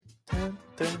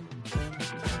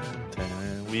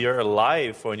We are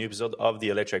live for a new episode of the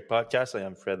Electrek podcast. I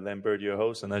am Fred Lambert, your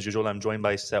host, and as usual, I'm joined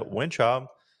by Seth Wintraub.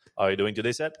 How are you doing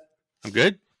today, Seth? I'm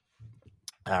good.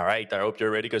 All right. I hope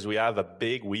you're ready because we have a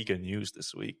big week of news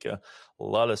this week. A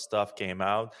lot of stuff came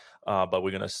out, but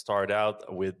we're going to start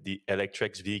out with the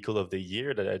Electrek's Vehicle of the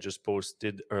Year that I just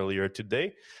posted earlier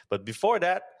today. But before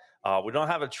that, we don't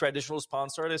have a traditional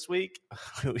sponsor this week.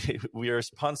 We are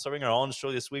sponsoring our own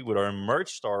show this week with our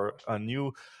merch store,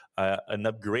 an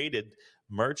upgraded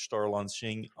merch store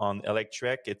launching on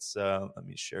Electrek. It's let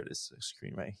me share this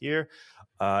screen right here.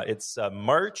 It's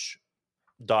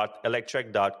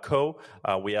merch.electrek.co.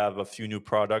 We have a few new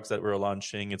products that we're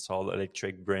launching. It's all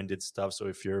Electrek branded stuff. So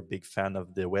if you're a big fan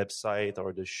of the website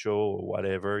or the show or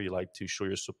whatever, you like to show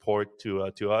your support to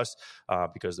us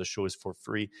because the show is for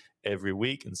free every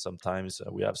week. And sometimes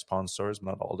we have sponsors,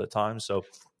 not all the time. So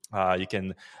you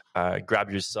can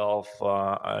grab yourself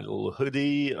a little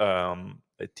hoodie, a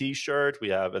T-shirt. We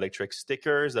have Electrek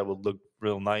stickers that will look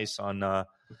real nice on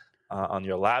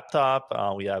your laptop.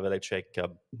 We have Electrek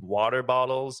water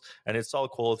bottles, and it's all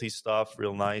quality stuff,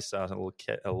 real nice. A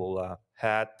little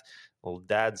hat, a little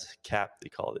dad's cap, they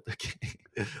call it. Okay.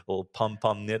 A little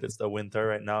pom-pom knit. It's the winter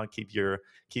right now. Keep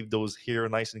those here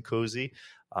nice and cozy.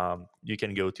 You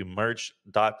can go to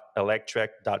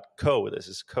merch.electrek.co. This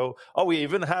is co. Oh, we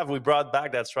brought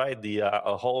back, that's right, the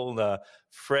a whole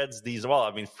Fred's design. Well,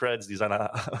 I mean, Fred's design. I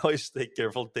always stay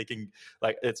careful taking,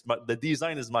 like, the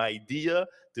design is my idea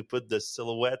to put the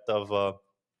silhouette of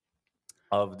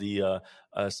the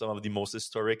some of the most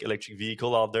historic electric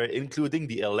vehicle out there, including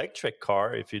the Electrek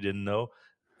car. If you didn't know,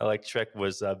 Electrek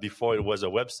was before it was a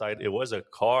website, it was a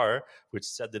car, which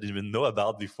Seth didn't even know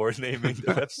about before naming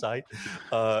the website.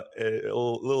 A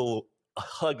little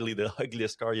ugly, the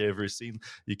ugliest car you ever seen.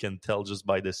 You can tell just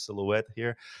by the silhouette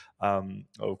here.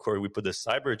 Of course, we put the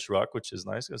Cybertruck, which is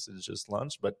nice because it's just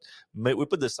launched. But we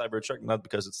put the Cybertruck not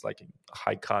because it's like an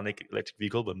iconic electric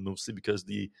vehicle, but mostly because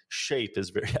the shape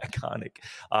is very iconic.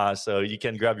 So you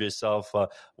can grab yourself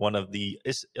one of the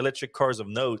electric cars of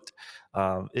note,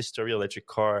 history electric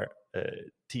car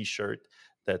T-shirt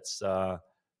that's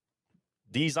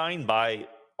designed by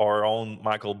our own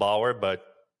Michael Bauer, but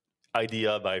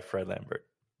idea by Fred Lambert.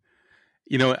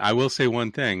 You know, I will say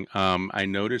one thing. I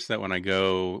noticed that when I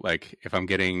go, like, if I'm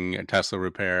getting a Tesla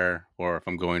repair or if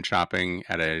I'm going shopping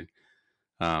at a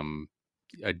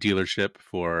dealership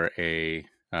for a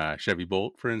Chevy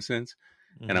Bolt, for instance,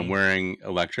 and I'm wearing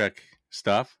Electrek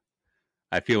stuff,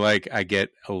 I feel like I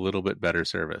get a little bit better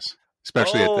service,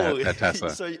 especially at Tesla.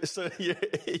 So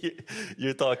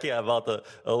you're talking about a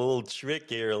little trick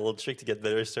here, a little trick to get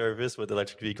better service with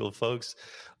electric vehicle folks.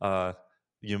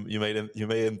 You made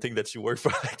him think that you work for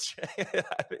Electrek.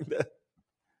 I think that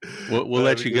we'll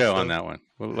let you go on that one.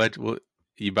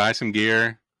 You buy some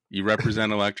gear, you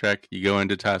represent Electrek, you go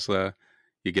into Tesla,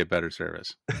 you get better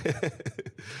service.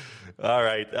 All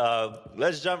right,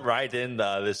 let's jump right in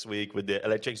this week with the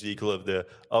Electrek's Vehicle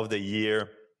of the Year.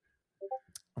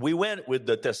 We went with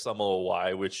the Tesla Model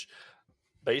Y, which,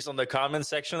 based on the comment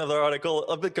section of the article,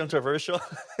 a bit controversial.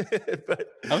 But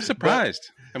I was surprised.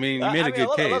 I mean, you made a good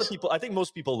case. A lot of people, I think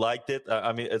most people liked it.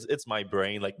 I mean, it's my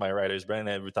brain, like my writer's brain.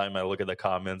 Every time I look at the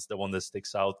comments, the one that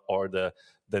sticks out are the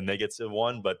negative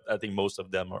one, but I think most of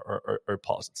them are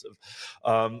positive.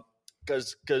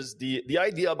 Because the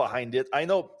idea behind it, I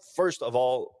know, first of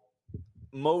all,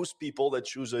 most people that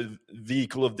choose a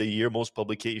vehicle of the year, most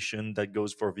publication that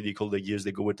goes for vehicle of the years,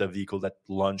 they go with a vehicle that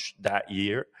launched that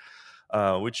year.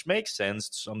 Which makes sense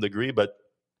to some degree, but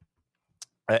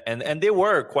and there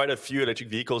were quite a few electric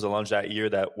vehicles that launched that year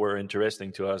that were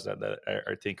interesting to us that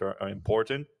I think are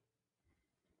important.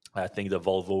 I think the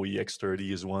Volvo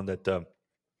EX30 is one that a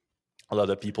lot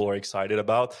of people are excited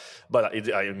about, but it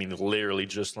literally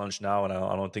just launched now, and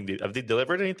I don't think have they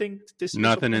delivered anything this year?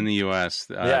 Nothing in the US.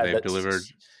 They've delivered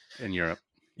in Europe.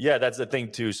 Yeah, that's the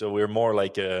thing too. So we're more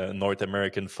like a North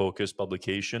American focused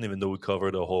publication, even though we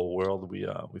cover the whole world. We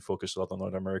focus a lot on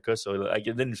North America. So like,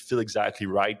 it didn't feel exactly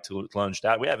right to launch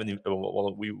that. We haven't.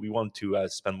 We want to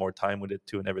spend more time with it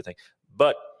too and everything.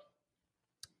 But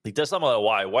the Tesla Model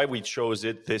Y, why we chose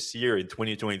it this year in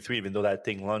 2023, even though that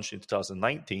thing launched in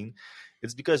 2019,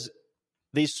 it's because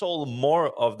they sold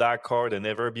more of that car than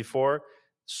ever before.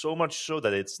 So much so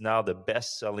that it's now the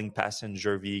best-selling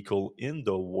passenger vehicle in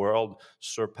the world,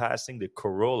 surpassing the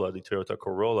Corolla, the Toyota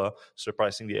Corolla,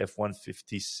 surpassing the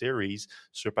F-150 series,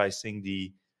 surpassing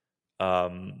the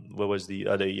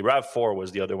the RAV4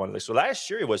 was the other one. So last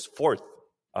year it was fourth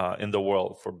in the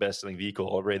world for best-selling vehicle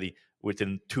already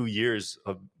within 2 years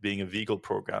of being a vehicle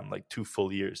program, like 2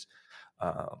 full years.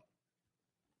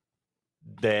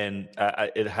 then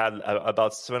it had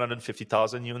about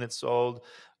 750,000 units sold.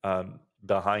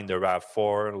 Behind the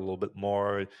RAV4, a little bit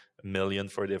more, 1 million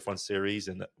for the F1 series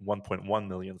and 1.1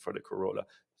 million for the Corolla.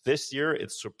 This year,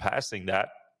 it's surpassing that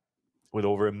with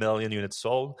over 1 million units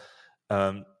sold.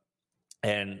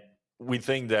 And we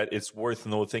think that it's worth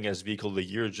noting as Vehicle of the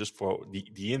Year just for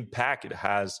the impact it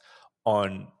has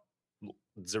on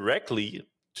directly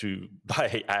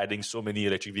by adding so many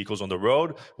electric vehicles on the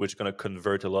road, which is going to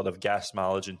convert a lot of gas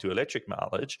mileage into electric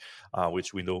mileage,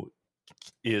 which we know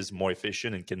is more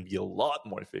efficient and can be a lot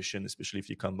more efficient, especially if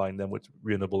you combine them with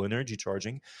renewable energy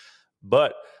charging.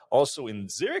 But also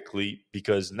indirectly,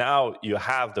 because now you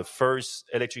have the first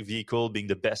electric vehicle being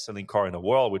the best-selling car in the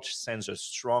world, which sends a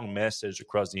strong message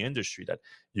across the industry that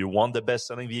you want the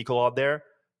best-selling vehicle out there,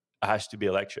 it has to be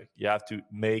electric. You have to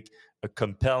make a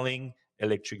compelling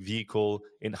electric vehicle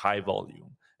in high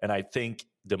volume. And I think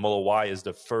the Model Y is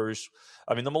the first.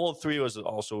 I mean, the Model 3 was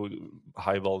also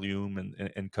high volume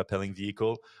and compelling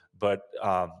vehicle, but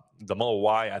the Model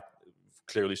Y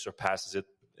clearly surpasses it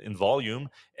in volume,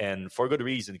 and for good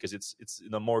reason, because it's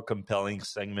in a more compelling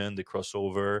segment, the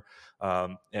crossover,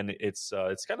 and it's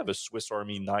kind of a Swiss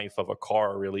Army knife of a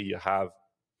car. Really, you have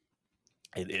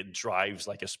it drives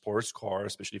like a sports car,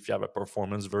 especially if you have a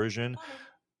performance version.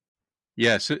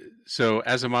 Yeah, so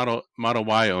as a Model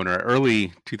Y owner,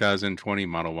 early 2020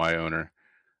 Model Y owner,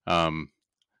 I'm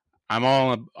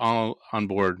all on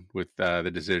board with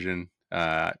the decision.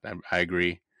 I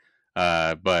agree,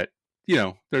 but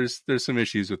there's some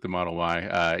issues with the Model Y.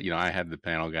 I had the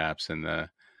panel gaps and the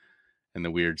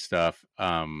weird stuff.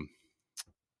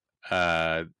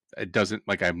 It doesn't,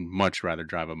 like, I'd much rather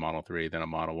drive a Model 3 than a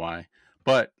Model Y.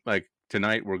 But like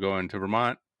tonight, we're going to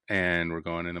Vermont and we're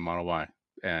going in the Model Y.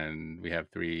 And we have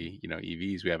 3,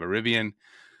 EVs. We have a Rivian,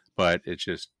 but it's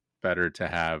just better to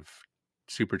have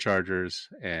superchargers,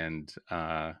 and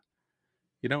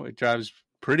it drives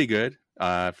pretty good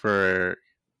for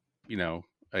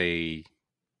a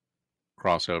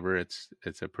crossover.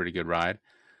 It's a pretty good ride.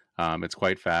 It's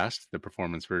quite fast. The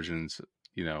performance version's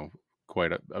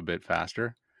quite a bit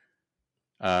faster.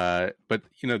 But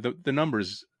the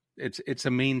numbers. It's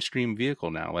a mainstream vehicle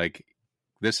now. Like,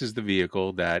 this is the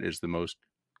vehicle that is the most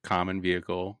common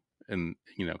vehicle and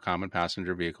common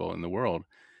passenger vehicle in the world,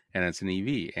 and it's an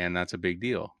EV, and that's a big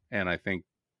deal. And I think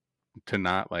to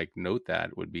not note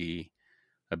that would be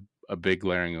a big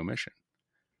glaring omission.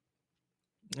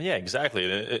 Yeah, exactly.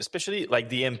 Especially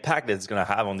the impact that it's going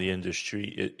to have on the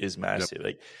industry is massive.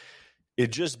 Yep.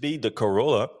 It just beat the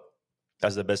Corolla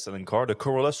as the best-selling car. The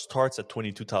Corolla starts at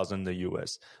 $22,000 in the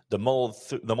US. The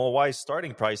Model Y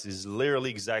starting price is literally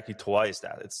exactly twice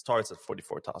that. It starts at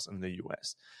 $44,000 in the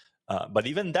US. But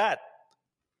even that,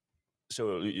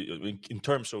 so in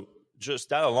terms of just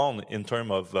that alone, in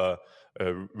terms of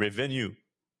revenue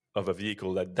of a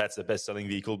vehicle, that's the best-selling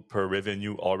vehicle per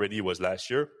revenue already was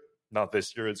last year. Now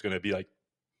this year, it's going to be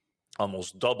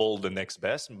almost double the next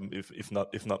best, if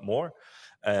not more.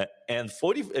 And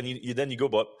 40, and then you go,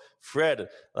 but Fred,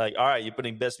 all right, you're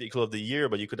putting best vehicle of the year,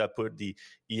 but you could have put the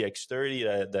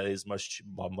EX30 that is much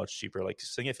cheaper,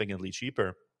 significantly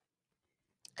cheaper,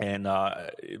 and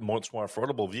much more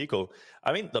affordable vehicle.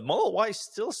 I mean, the Model Y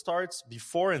still starts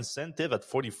before incentive at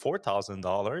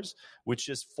 $44,000, which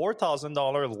is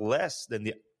 $4,000 less than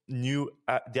the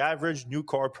average new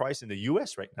car price in the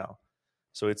US right now.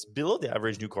 So it's below the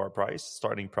average new car price,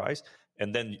 starting price,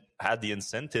 and then add the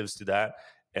incentives to that,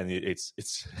 and it's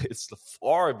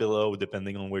far below,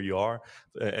 depending on where you are,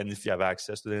 and if you have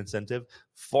access to the incentive,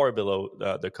 far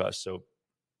below the cost. So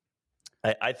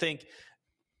I think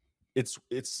it's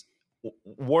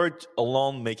worth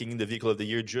alone making the vehicle of the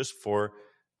year just for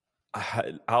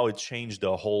how it changed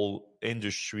the whole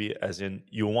industry. As in,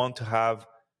 you want to have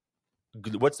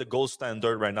what's the gold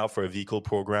standard right now for a vehicle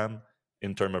program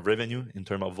in terms of revenue, in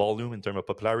terms of volume, in terms of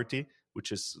popularity,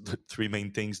 which is the 3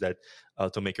 main things that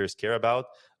automakers care about.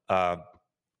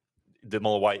 The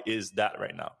Model Y is that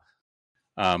right now.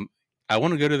 I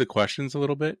want to go to the questions a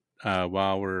little bit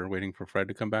while we're waiting for Fred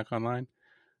to come back online.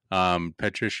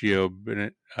 Patricio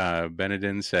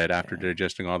Benedin said, after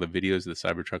digesting all the videos of the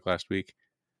Cybertruck last week,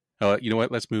 you know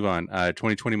what? Let's move on.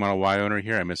 2020 Model Y owner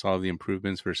here. I miss all the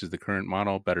improvements versus the current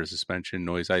model. Better suspension,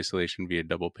 noise isolation via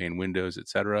double pane windows,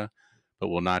 etc., but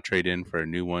will not trade in for a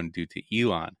new one due to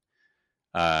Elon.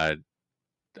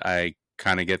 I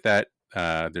kind of get that.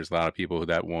 There's a lot of people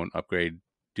that won't upgrade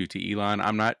due to Elon.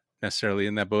 I'm not necessarily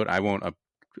in that boat. I won't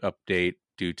update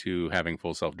due to having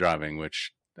full self-driving,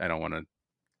 which I don't want to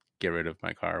get rid of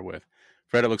my car with.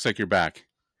 Fred, it looks like you're back.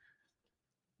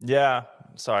 Yeah,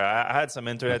 sorry. I had some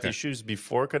internet issues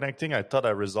before connecting. I thought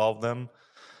I resolved them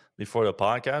before the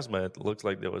podcast, but it looks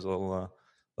like there was a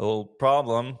little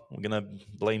problem. We're gonna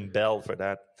blame Bell for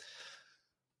that.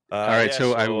 All right, Yeah.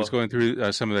 so I So was going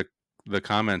through some of the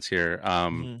comments here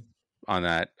mhm. on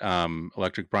that.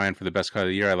 Electric Brian, for the best car of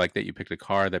the year, I like that you picked a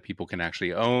car that people can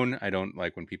actually own. I don't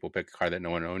like when people pick a car that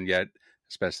no one owned yet,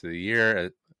 especially the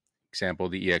year. Example,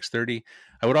 the EX30.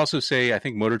 I would also say I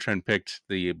think Motor Trend picked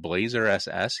the Blazer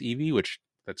SS EV, which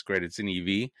that's great. It's an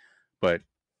EV, but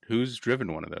who's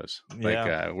driven one of those? Like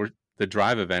Yeah. the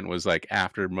drive event was like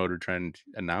after Motor Trend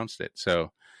announced it,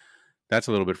 so that's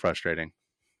a little bit frustrating.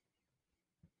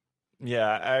 Yeah,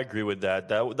 I agree with that.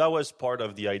 That was part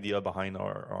of the idea behind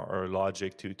our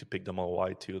logic to pick the Model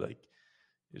Y too. Like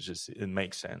it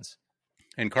makes sense.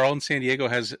 And Carl in San Diego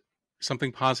has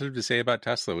something positive to say about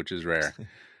Tesla, which is rare.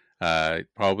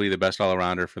 Probably the best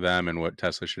all-arounder for them, and what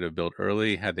Tesla should have built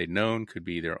early had they known could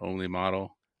be their only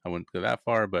model. I wouldn't go that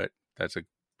far, but that's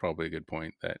probably a good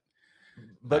point that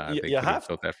But they could have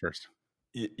built that first.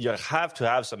 You have to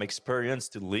have some experience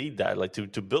to lead that. Like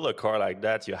to build a car like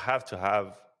that, you have to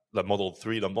have the Model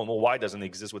 3. The Model Y doesn't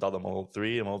exist without the Model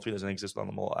 3. The Model 3 doesn't exist without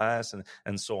the Model S,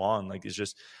 and so on. Like it's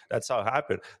just, that's how it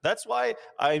happened. That's why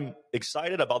I'm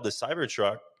excited about the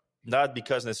Cybertruck. Not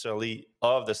because necessarily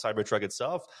of the Cybertruck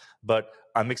itself, but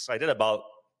I'm excited about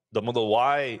the Model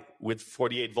Y with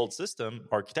 48-volt system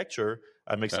architecture.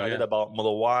 I'm excited about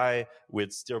Model Y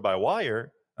with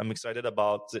steer-by-wire. I'm excited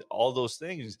about all those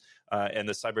things. And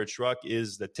the Cybertruck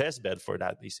is the test bed for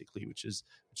that, basically, which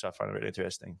I find really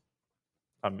interesting.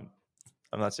 I'm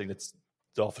not saying it's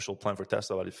the official plan for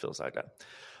Tesla, but it feels like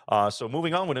that. So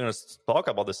moving on, we're going to talk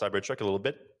about the Cybertruck a little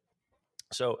bit.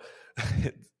 So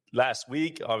last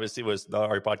week, obviously,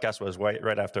 our podcast was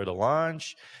right after the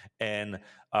launch, and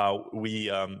we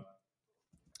had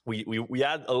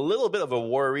a little bit of a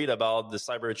worry about the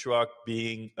Cybertruck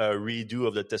being a redo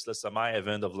of the Tesla Semi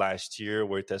event of last year,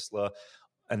 where Tesla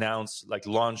announced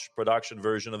launch production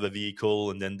version of a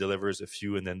vehicle and then delivers a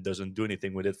few and then doesn't do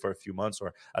anything with it for a few months,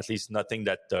 or at least nothing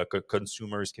that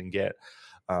consumers can get.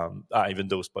 Even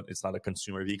though it's not a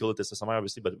consumer vehicle, Tesla Semi,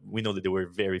 obviously, but we know that there were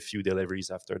very few deliveries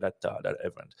after that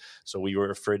event. So we were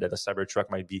afraid that the Cybertruck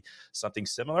might be something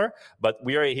similar. But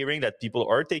we are hearing that people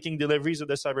are taking deliveries of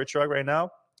the Cybertruck right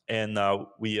now, and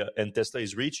and Tesla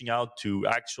is reaching out to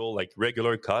actual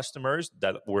regular customers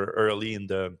that were early in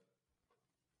the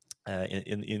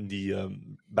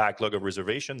backlog of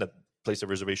reservation, that placed a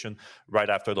reservation right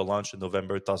after the launch in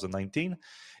November 2019.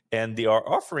 And they are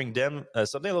offering them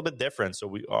something a little bit different. So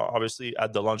we obviously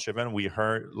at the launch event, we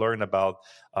learned about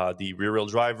the rear-wheel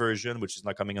drive version, which is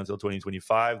not coming until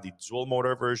 2025, the dual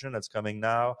motor version that's coming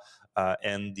now,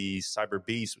 and the Cyber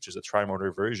Beast, which is a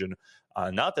tri-motor version.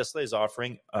 Now Tesla is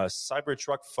offering a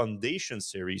Cybertruck Foundation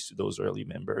Series to those early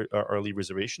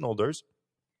reservation holders.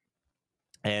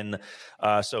 And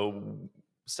so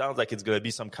sounds like it's going to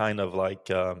be some kind of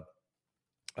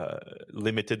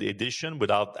limited edition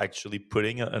without actually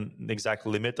putting an exact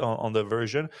limit on the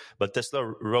version. But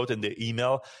Tesla wrote in the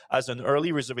email, as an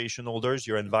early reservation holders,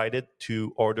 you're invited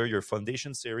to order your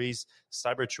Foundation Series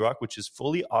Cybertruck, which is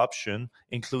fully option,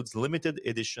 includes limited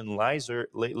edition laser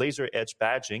edge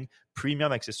badging,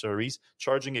 premium accessories,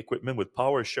 charging equipment with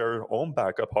power share home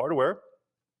backup hardware,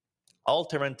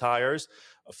 all-terrain tires,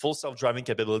 full self-driving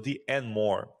capability, and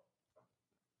more.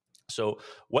 So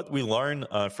what we learn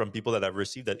from people that have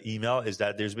received that email is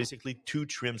that there's basically two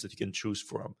trims that you can choose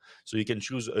from. So you can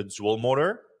choose a dual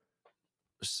motor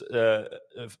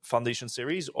Foundation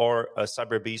Series or a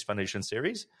Cyber Beast Foundation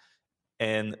Series.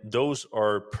 And those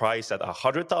are priced at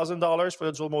 $100,000 for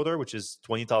the dual motor, which is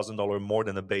 $20,000 more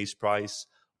than the base price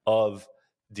of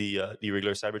the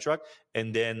regular Cybertruck.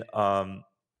 And then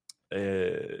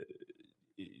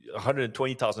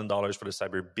 $120,000 for the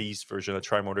Cyber Beast version, a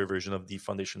tri-motor version of the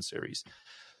Foundation Series.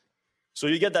 So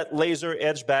you get that laser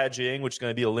edge badging, which is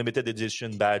going to be a limited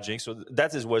edition badging. So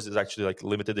that was actually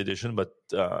limited edition, but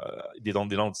they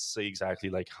don't say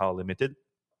exactly how limited.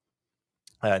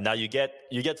 Now you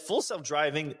get full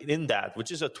self-driving in that,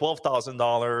 which is a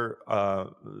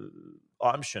 $12,000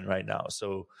 option right now.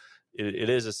 So it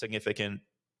is a significant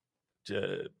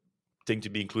thing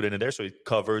to be included in there. So it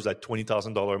covers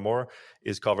 $20,000 more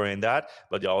is covering that.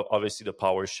 But obviously the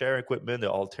power share equipment,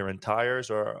 the all-terrain tires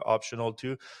are optional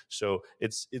too. So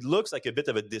it looks like a bit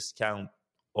of a discount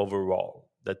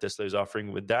overall that Tesla is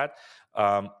offering with that.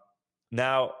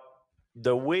 Now,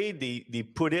 the way they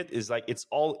put it is it's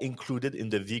all included in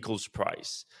the vehicle's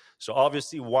price. So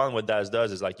obviously, what that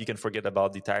does is you can forget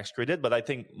about the tax credit, but I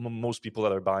think most people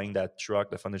that are buying that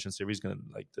truck, the Foundation Series, the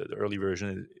early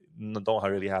version, don't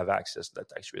really have access to that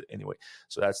tax credit anyway.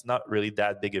 So that's not really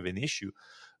that big of an issue.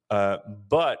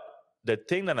 But the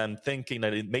thing that I'm thinking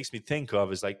that it makes me think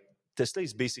of is like Tesla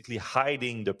is basically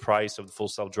hiding the price of the full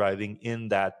self-driving in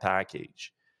that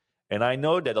package. And I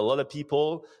know that a lot of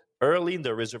people early in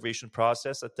the reservation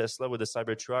process at Tesla with the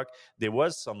Cybertruck, there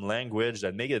was some language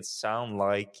that made it sound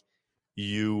like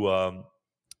you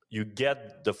you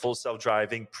get the full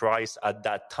self-driving price at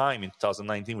that time in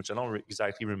 2019, which I don't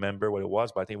exactly remember what it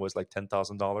was, but I think it was like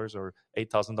 $10,000 or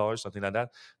 $8,000, something like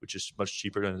that, which is much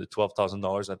cheaper than the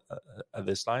 $12,000 at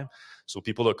this time. So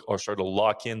people are starting to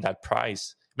lock in that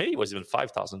price. Maybe it was even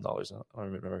 $5,000. I don't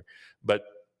remember. But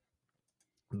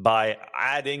by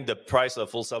adding the price of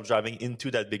full self-driving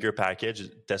into that bigger package,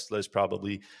 Tesla is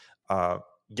probably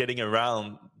getting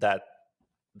around that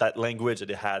language that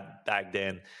they had back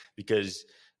then, because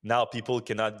now people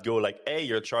cannot go like, hey,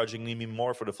 you're charging me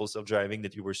more for the full self-driving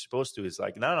that you were supposed to. It's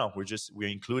like, no, we're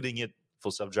including it,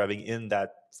 full self-driving, in that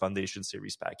Foundation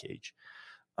Series package.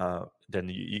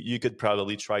 Then you could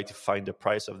probably try to find the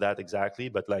price of that exactly,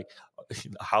 but like,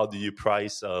 how do you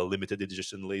price limited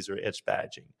edition laser edge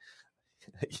badging?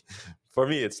 For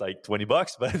me, it's like $20,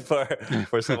 but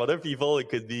for some other people, it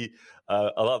could be a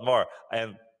lot more.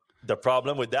 And the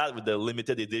problem with that, with the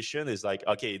limited edition, is like,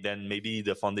 okay, then maybe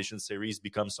the Foundation Series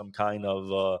becomes some kind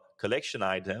of collection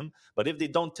item. But if they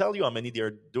don't tell you how many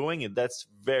they're doing, that's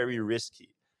very risky.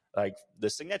 Like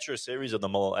the Signature Series of the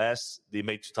Model S, they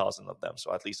made 2,000 of them.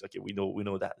 So at least, okay, we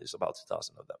know that there's about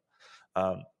 2,000 of them,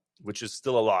 which is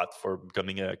still a lot for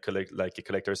becoming a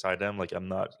collector's item. Like I'm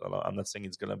not saying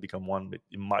it's gonna become one, but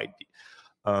it might be.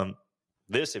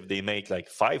 This, if they make like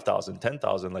 5,000,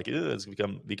 10,000, like it's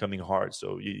becoming hard.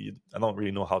 So I don't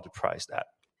really know how to price that.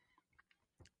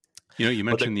 You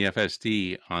mentioned the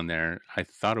FSD on there. I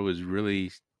thought it was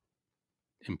really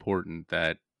important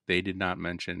that they did not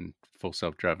mention full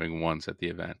self-driving once at the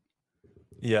event.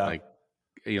 Yeah. Like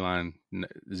Elon,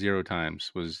 0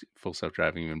 times was full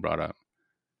self-driving even brought up.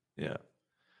 Yeah.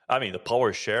 I mean, the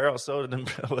power share also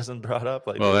wasn't brought up.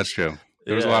 Like, well, that's true.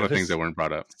 There was a lot of things that weren't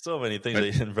brought up. So many things that he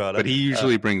didn't brought up. But he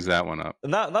usually brings that one up.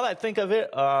 Now that I think of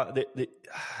it,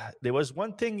 there was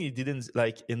one thing he didn't,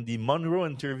 like in the Monroe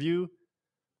interview.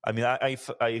 I mean, I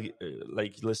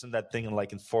like listened to that thing in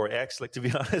 4X, like, to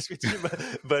be honest with you.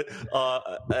 But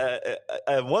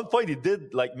at one point he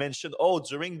did like mention,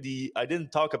 I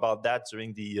didn't talk about that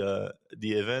during the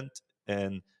event,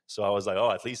 and so I was like,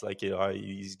 at least like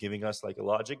he's giving us like a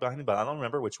logic behind it, but I don't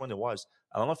remember which one it was.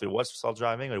 I don't know if it was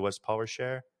self-driving or it was power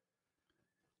share.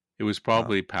 It was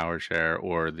probably power share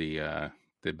or the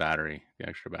battery, the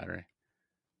extra battery.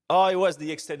 Oh, it was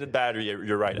the extended battery.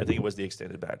 You're right. I think it was the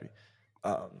extended battery.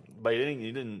 But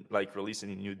he didn't like release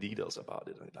any new details about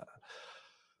it like that.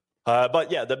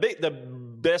 But yeah, the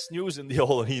best news in the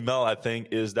whole email, I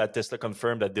think, is that Tesla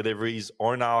confirmed that deliveries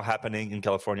are now happening in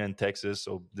California and Texas.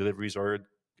 So deliveries are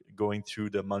going through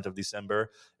the month of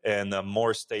December, and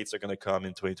more states are going to come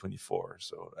in 2024.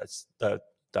 So that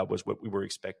was what we were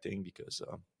expecting, because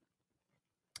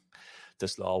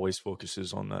Tesla always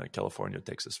focuses on California,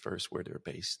 Texas first, where they're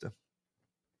based.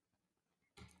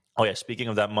 Oh yeah, speaking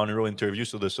of that Monroe interview,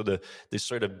 so the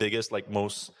sort of biggest, like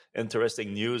most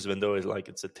interesting news, even though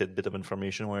it's a tidbit of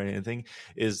information or anything,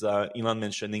 is Elon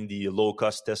mentioning the low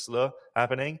cost Tesla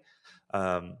happening.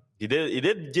 He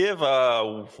did give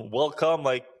a welcome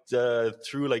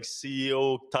through like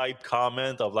CEO type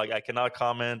comment of like, I cannot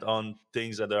comment on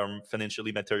things that are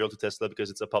financially material to Tesla because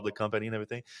it's a public company and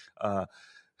everything. At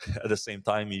the same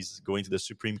time, he's going to the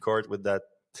Supreme Court with that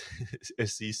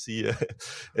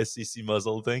SEC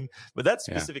muzzle thing, but that's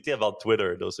specifically about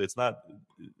Twitter though, so it's not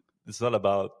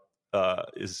about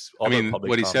his other public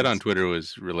what he comments. said on Twitter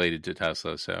was related to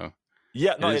Tesla, so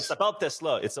it's about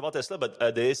Tesla, but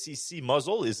the SEC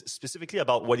muzzle is specifically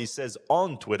about what he says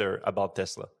on Twitter about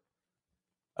Tesla.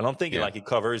 I don't think it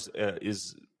covers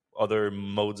his other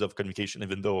modes of communication,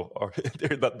 even though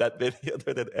they're not that many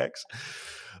other than X.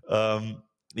 By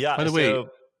the way,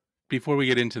 before we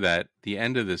get into that, the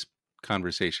end of this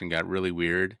conversation got really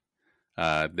weird.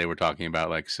 They were talking about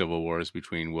like civil wars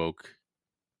between woke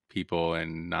people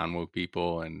and non-woke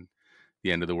people, and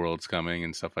the end of the world's coming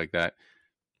and stuff like that.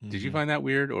 Mm-hmm. Did you find that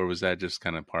weird, or was that just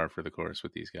kind of par for the course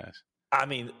with these guys? I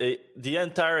mean, the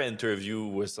entire interview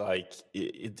was like,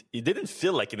 it didn't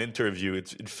feel like an interview.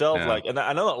 It felt like, and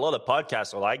I know a lot of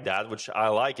podcasts are like that, which I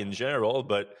like in general,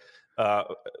 but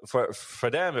for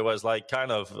them, it was like kind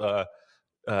of,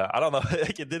 I don't know,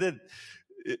 like it didn't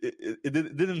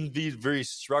be very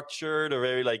structured or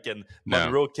very like, and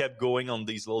Monroe kept going on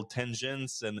these little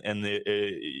tangents, and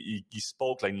he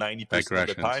spoke like 90% of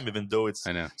the time, even though it's,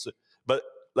 I know. So, but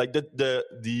like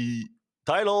the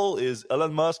title is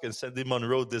Elon Musk and Sandy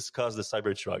Munro discuss the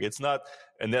Cybertruck. It's not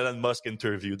an Elon Musk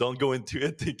interview. Don't go into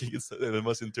it thinking it's an Elon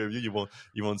Musk interview.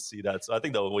 You won't see that. So I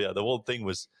think the whole thing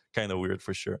was kind of weird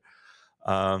for sure.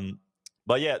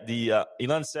 But yeah, the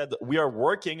Elon said we are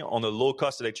working on a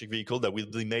low-cost electric vehicle that will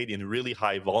be made in really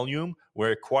high volume.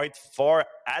 We're quite far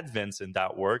advanced in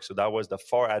that work. So that was the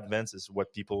far advanced is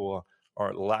what people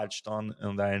are latched on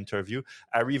in that interview.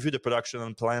 I review the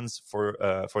production plans for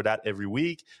that every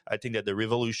week. I think that the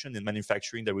revolution in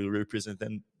manufacturing that will be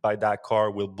represented by that car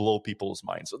will blow people's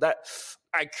minds. So that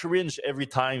I cringe every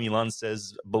time Elon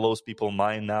says blows people's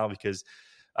mind now because.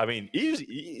 I mean,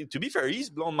 to be fair, he's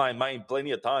blown my mind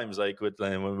plenty of times. Like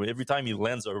every time he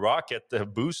lands a rocket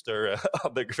booster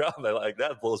on the ground, like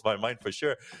that blows my mind for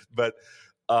sure. But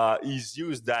he's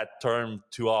used that term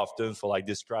too often for like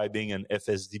describing an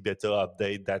FSD beta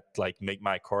update that like make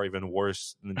my car even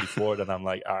worse than before. Then I'm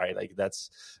like, all right, like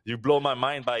you blow my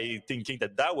mind by thinking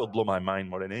that will blow my mind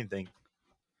more than anything.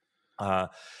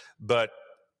 But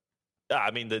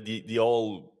I mean, the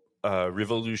whole.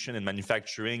 Revolution in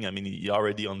manufacturing. I mean, he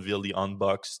already unveiled the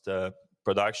unboxed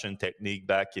production technique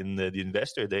back in the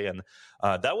investor day, and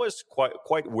that was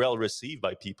quite well received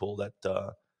by people.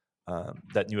 That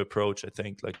new approach, I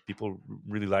think, like people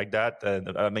really like that.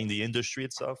 And I mean, the industry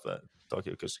itself,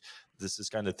 because this is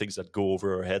kind of things that go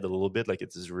over our head a little bit. Like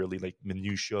it is really like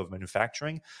minutiae of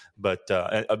manufacturing, but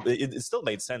it still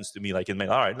made sense to me. Like it made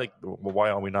all right. Like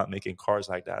why are we not making cars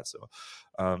like that? So.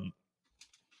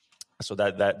 So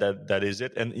that is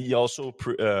it. And he also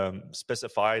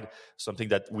specified something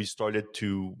that we started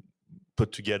to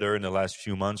put together in the last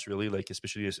few months, really, like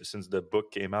especially since the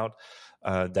book came out,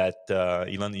 that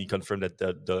Elon, he confirmed that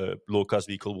the low-cost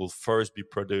vehicle will first be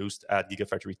produced at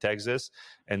Gigafactory Texas,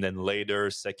 and then later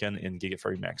second in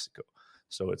Gigafactory Mexico.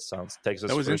 So it sounds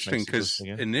Texas. That was first, interesting because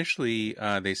initially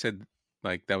they said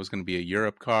like that was going to be a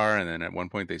Europe car, and then at one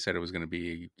point they said it was going to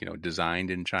be designed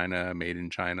in China, made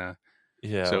in China.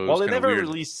 Yeah. So well, they never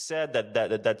really said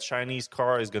that Chinese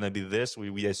car is going to be this.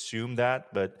 We assumed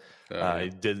that, but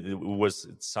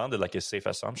it sounded like a safe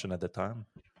assumption at the time.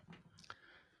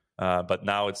 But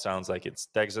now it sounds like it's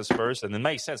Texas first, and it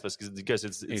makes sense because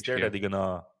it's there that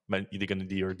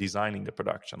they're designing the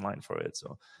production line for it.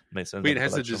 So it makes sense. Wait,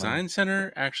 has the design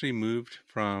center actually moved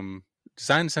from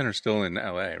design center still in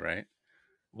LA, right?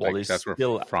 Well, like, that's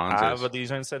still where Franz have a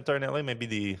design center in LA.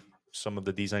 Maybe some of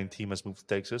the design team has moved to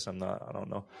Texas. I don't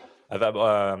know. I've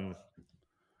had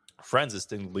Franz is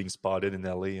still being spotted in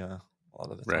LA a lot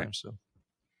of the time. So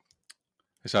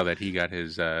I saw that he got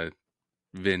his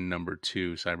VIN number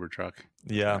 2 Cybertruck.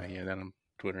 Yeah, that on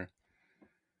Twitter.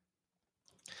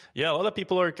 Yeah, a lot of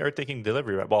people are taking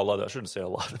delivery. Well, I shouldn't say a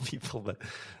lot of people, but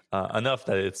enough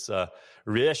that it's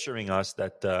reassuring us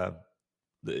that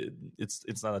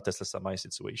it's not a Tesla semi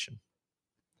situation.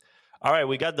 All right,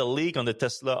 we got the leak on the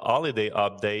Tesla holiday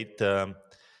update.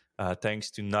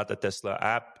 Thanks to Not a Tesla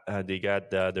app, they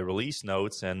got the release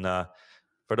notes. And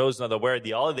for those not aware,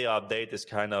 the holiday update is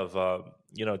kind of,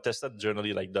 Tesla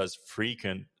generally like does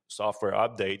frequent software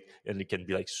update, and it can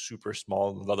be like super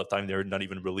small. A lot of time they're not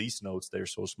even release notes; they're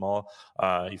so small.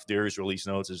 If there is release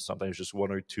notes, it's sometimes just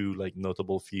 1 or 2 like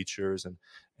notable features, and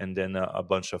then a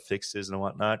bunch of fixes and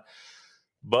whatnot.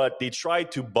 But they try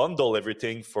to bundle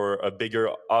everything for a bigger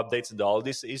updates in the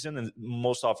holiday season. And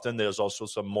most often there's also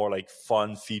some more like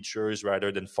fun features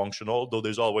rather than functional, though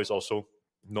there's always also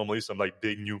normally some like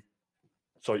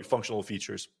functional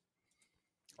features.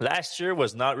 Last year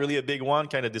was not really a big one,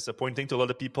 kind of disappointing to a lot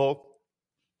of people.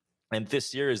 And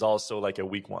this year is also like a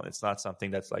weak one. It's not something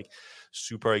that's like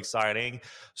super exciting.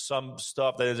 Some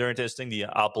stuff that is very interesting, the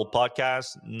Apple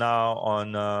Podcast now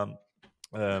on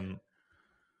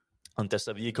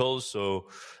Tesla vehicles. So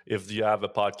if you have a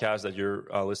podcast that you're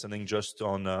listening just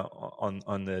on Apple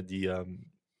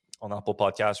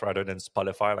Podcasts rather than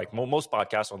Spotify, like most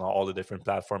podcasts on all the different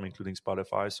platforms, including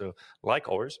Spotify, so like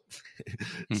ours,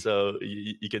 so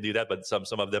you can do that. But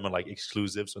some of them are like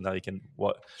exclusive, so now you can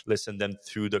listen them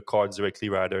through the car directly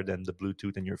rather than the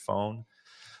Bluetooth in your phone.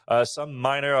 Some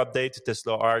minor update to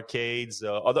Tesla arcades.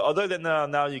 Other than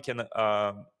now you can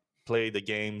play the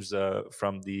games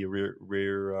from the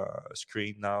rear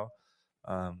screen now.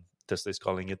 Tesla is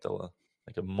calling it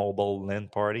like a mobile LAN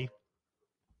party.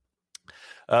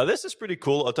 This is pretty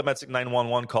cool. Automatic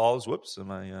 911 calls. Whoops,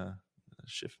 my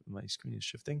screen is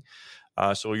shifting.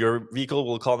 So your vehicle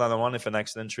will call 911 if an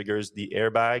accident triggers the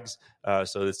airbags.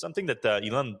 So it's something that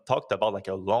Elon talked about like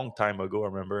a long time ago. I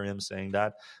remember him saying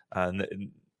that.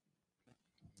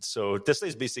 So Tesla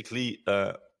is basically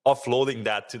offloading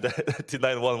that to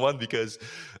 911 because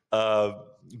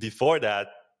before that,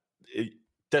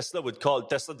 Tesla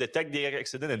detect the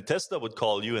accident, and Tesla would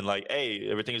call you and like, hey,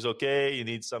 everything is okay. You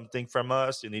need something from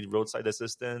us. You need roadside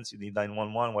assistance. You need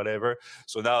 911, whatever.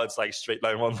 So now it's like straight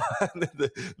 911,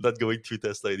 not going through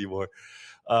Tesla anymore.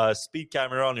 Speed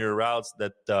camera on your routes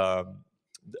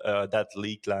that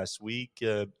leaked last week.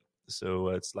 So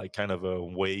it's like kind of a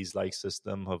Waze-like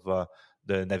system of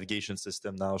the navigation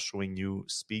system now showing you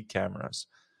speed cameras.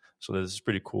 So this is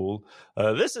pretty cool.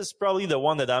 This is probably the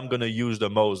one that I'm going to use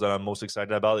the most, that I'm most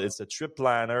excited about. It's a trip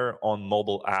planner on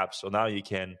mobile apps. So now you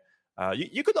can,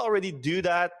 you could already do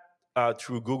that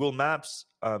through Google Maps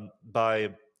by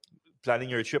planning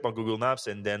your trip on Google Maps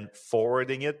and then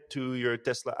forwarding it to your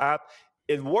Tesla app.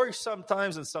 It works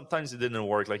sometimes, and sometimes it didn't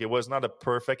work. Like, it was not a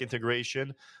perfect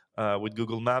integration with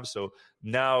Google Maps. So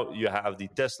now you have the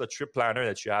Tesla trip planner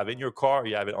that you have in your car.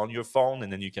 You have it on your phone,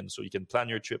 and then you can plan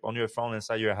your trip on your phone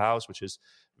inside your house, which is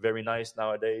very nice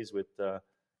nowadays with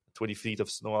 20 feet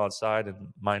of snow outside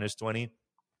and minus 20.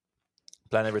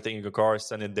 Plan everything in your car,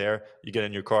 send it there. You get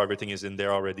in your car, everything is in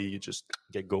there already. You just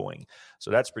get going.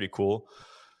 So that's pretty cool.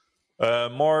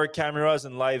 More cameras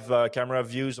and live camera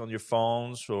views on your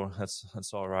phones, so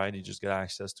that's all right. You just get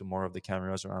access to more of the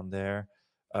cameras around there.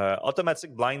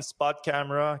 Automatic blind spot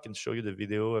camera. I can show you the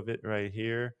video of it right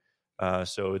here.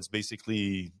 So it's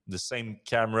basically the same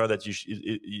camera that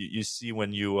you see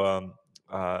when you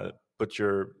put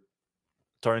your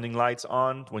turning lights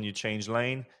on when you change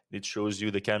lane. It shows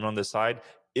you the camera on the side.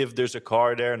 If there's a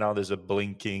car there, now there's a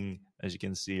blinking, as you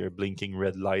can see, a blinking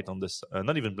red light on this.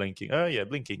 Not even blinking.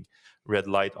 Blinking red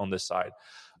light on the side.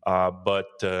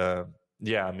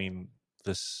 Yeah, I mean,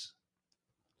 this.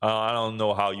 I don't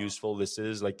know how useful this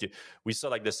is. Like, we saw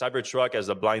like the Cybertruck as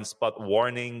a blind spot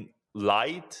warning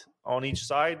light on each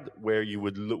side where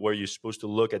you're supposed to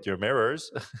look at your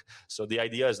mirrors. So the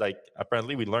idea is, like,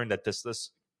 apparently we learned that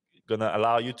Tesla's gonna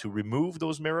allow you to remove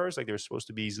those mirrors. Like, they're supposed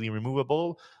to be easily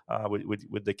removable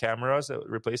with the cameras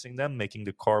replacing them, making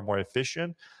the car more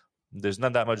efficient. There's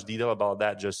not that much detail about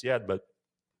that just yet, but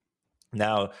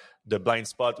now the blind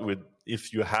spot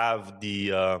if you have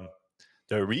the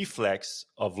reflex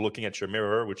of looking at your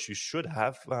mirror, which you should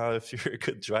have if you're a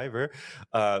good driver,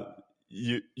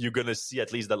 you're going to see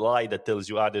at least the light that tells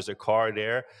you, there's a car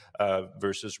there,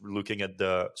 versus looking at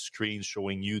the screen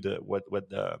showing you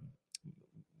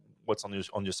what's on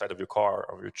your side of your car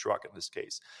or your truck in this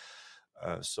case.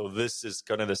 So this is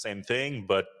kind of the same thing,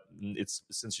 but it's,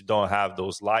 since you don't have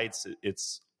those lights,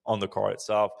 it's on the car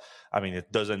itself. I mean,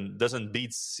 it doesn't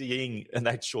beat seeing an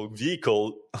actual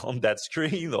vehicle on that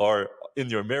screen or in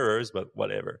your mirrors, but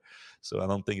whatever. So I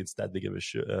don't think it's that big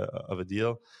of a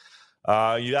deal.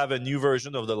 You have a new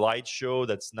version of the light show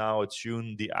that's now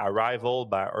tuned the Arrival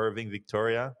by Irving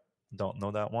Victoria. Don't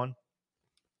know that one,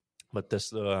 but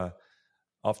Tesla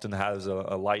often has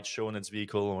a light show in its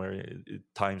vehicle where it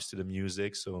times to the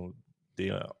music. So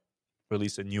they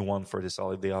release a new one for this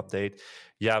holiday update.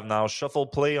 You have now Shuffle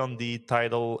Play on the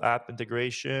Tidal app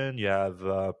integration. You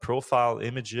have profile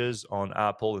images on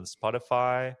Apple and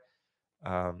Spotify.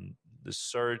 The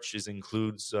search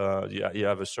includes you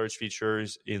have a search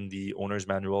features in the owner's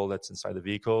manual that's inside the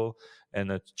vehicle,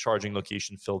 and a charging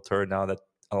location filter now that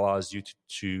allows you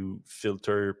to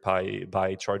filter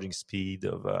by charging speed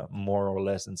of more or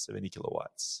less than 70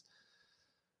 kilowatts.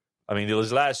 I mean,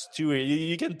 those last two,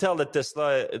 you can tell that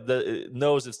Tesla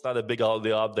knows it's not a big holiday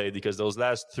update, because those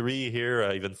last three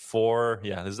here, even four,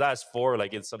 these last four,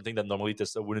 like, it's something that normally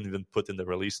Tesla wouldn't even put in the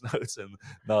release notes, and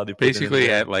now they put basically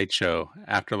it at light show.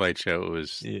 After light show, it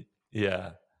was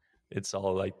it's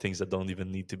all like things that don't even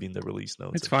need to be in the release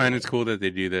notes. It's fine. It's cool that they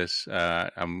do this.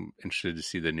 I'm interested to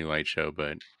see the new light show,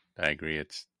 but I agree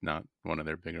it's not one of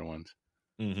their bigger ones.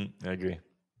 I agree.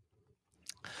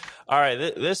 All right,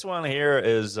 this one here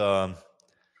is it's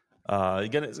going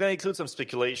to include some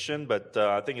speculation, but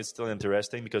I think it's still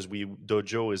interesting because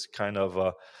Dojo is kind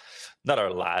of not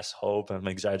our last hope. I'm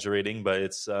exaggerating, but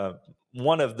it's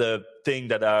one of the things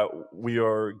that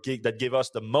that gave us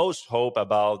the most hope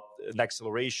about an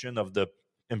acceleration of the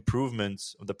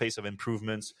improvements, of the pace of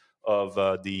improvements of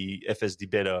the FSD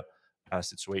beta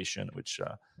situation, which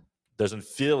doesn't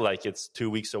feel like it's 2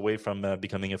 weeks away from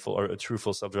becoming a true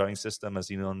full self-driving system,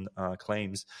 as Elon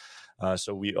claims.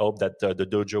 So we hope that the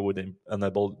Dojo would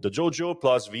enable the Dojo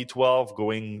plus V12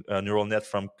 going neural net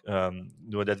from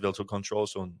neural net virtual control,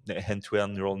 so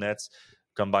end-to-end neural nets.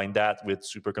 Combine that with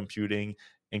supercomputing,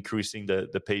 increasing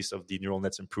the pace of the neural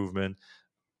nets improvement.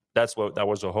 That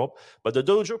was a hope. But the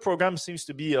Dojo program seems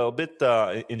to be a bit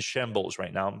in shambles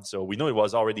right now. So we know it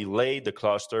was already late. The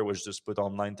cluster was just put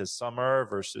online this summer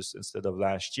versus instead of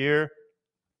last year.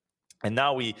 And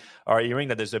now we are hearing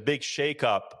that there's a big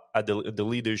shakeup at the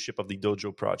leadership of the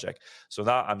Dojo project. So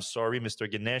now, I'm sorry, Mr.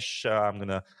 Ganesh, I'm going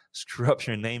to screw up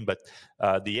your name, but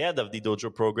the head of the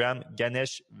Dojo program,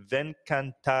 Ganesh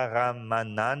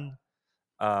Venkantaramanan,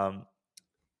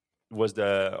 was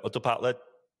the autopilot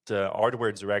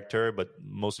hardware director, but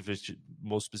most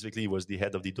specifically was the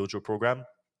head of the Dojo program.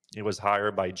 He was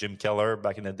hired by Jim Keller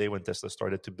back in the day when Tesla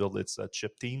started to build its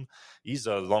chip team. He's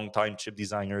a longtime chip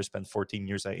designer, spent 14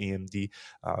 years at AMD,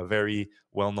 a very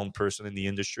well-known person in the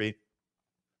industry.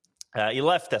 He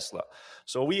left Tesla.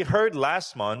 So we heard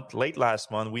late last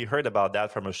month, we heard about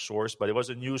that from a source, but it was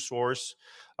a news source.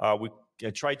 We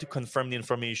tried to confirm the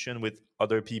information with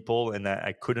other people, and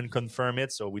I couldn't confirm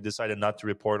it. So we decided not to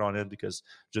report on it, because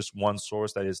just one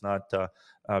source that is not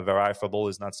verifiable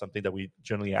is not something that we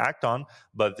generally act on.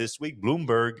 But this week,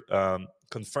 Bloomberg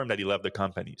confirmed that he left the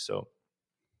company. So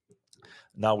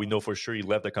now we know for sure he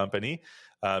left the company.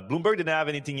 Bloomberg didn't have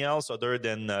anything else other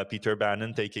than Peter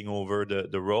Bannon taking over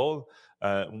the role.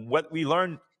 What we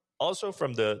learned also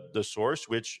from the source,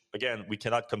 which, again, we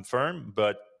cannot confirm,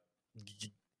 but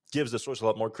gives the source a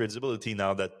lot more credibility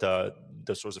now that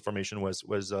the source information was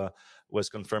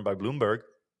confirmed by Bloomberg.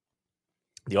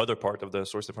 The other part of the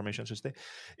source information, I should say,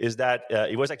 is that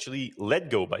it was actually let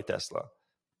go by Tesla.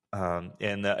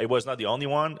 And it was not the only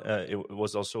one. It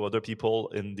was also other people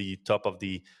in the top of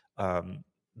the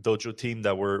Dojo team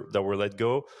that were let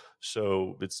go.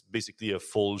 So it's basically a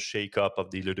full shakeup of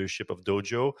the leadership of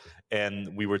Dojo.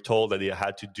 And we were told that it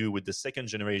had to do with the second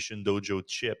generation Dojo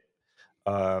chip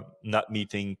not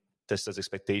meeting Tesla's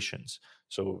expectations.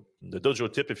 So the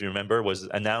Dojo chip, if you remember, was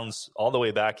announced all the way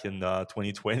back in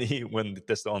 2020 when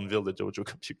Tesla unveiled the Dojo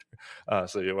computer.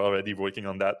 So you're already working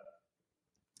on that.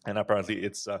 And apparently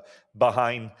it's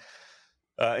behind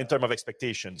in terms of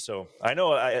expectations. So I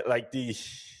know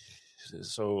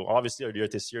so obviously earlier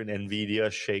this year,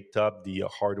 NVIDIA shaked up the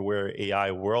hardware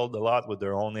AI world a lot with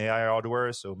their own AI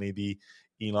hardware. So maybe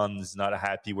Elon is not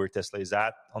happy where Tesla is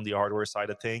at on the hardware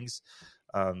side of things.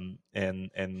 And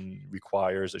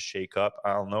requires a shakeup.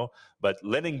 I don't know, but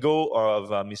letting go of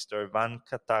Mr.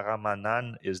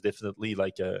 Venkataramanan is definitely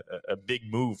like a big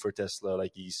move for Tesla.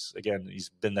 Like he's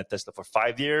been at Tesla for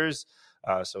 5 years.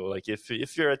 So like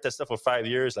if you're at Tesla for 5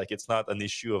 years, like it's not an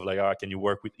issue of like, can you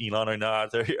work with Elon or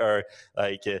not, or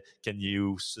like can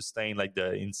you sustain like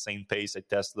the insane pace at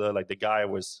Tesla? Like the guy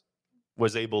was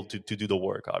able to do the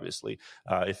work, obviously,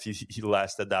 if he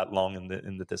lasted that long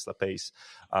in the Tesla pace.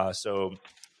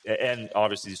 And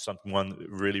obviously someone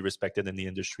really respected in the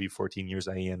industry, 14 years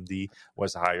at AMD,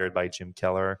 was hired by Jim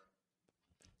Keller.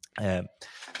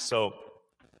 So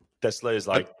Tesla is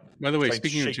like, by the way,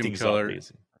 speaking of Jim Keller,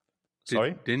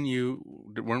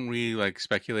 weren't we like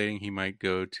speculating he might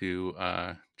go to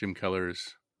Jim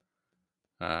Keller's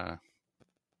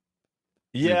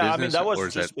yeah, I mean, that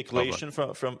was just speculation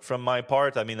from my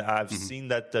part. I mean, I've seen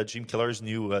that Jim Keller's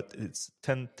new, it's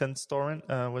 10 Torrent,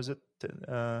 was it?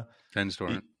 10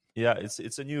 Torrent. Yeah,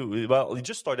 it's a new, well, he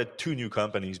just started 2 new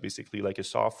companies, basically, like a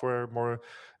software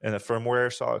and a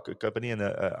firmware company and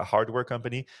a hardware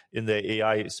company in the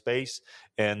AI space.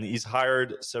 And he's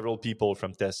hired several people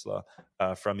from Tesla,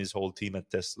 from his whole team at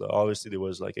Tesla. Obviously, there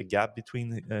was like a gap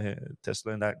between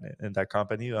Tesla and that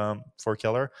company for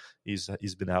Keller.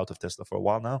 He's been out of Tesla for a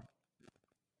while now.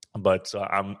 But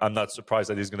I'm not surprised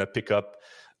that he's going to pick up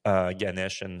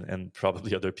Ganesh and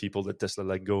probably other people that Tesla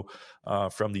let go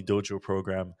from the Dojo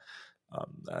program.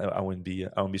 I wouldn't be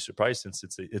surprised, since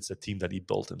it's a team that he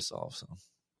built himself. So.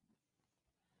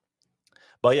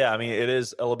 But yeah, I mean, it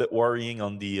is a little bit worrying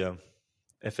on the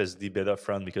FSD beta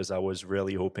front, because I was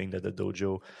really hoping that the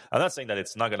Dojo. I'm not saying that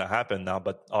it's not going to happen now,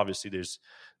 but obviously there's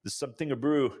something a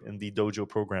brew in the Dojo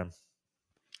program.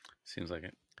 Seems like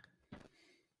it.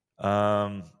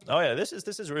 Oh yeah, this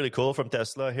is really cool from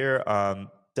Tesla here.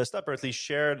 Tesla apparently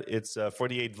shared its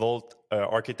 48 volt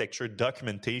architecture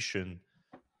documentation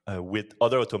with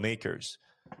other automakers,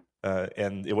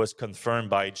 and it was confirmed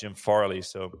by Jim Farley.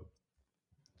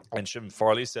 And Jim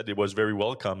Farley said it was very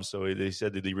welcome. So they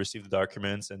said that they received the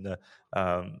documents and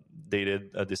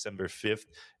dated December 5th,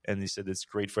 and he said it's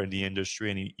great for the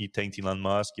industry, and he thanked Elon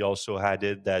Musk. He also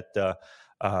added that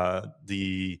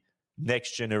the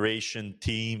next generation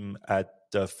team at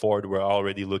Ford were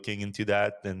already looking into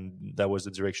that, and that was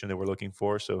the direction they were looking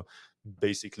for. So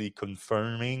basically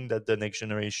confirming that the next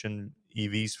generation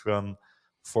EVs from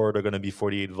Ford are going to be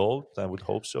 48 volt. I would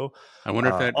hope so. I wonder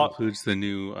if that includes the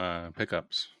new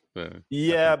pickups.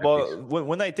 Yeah, but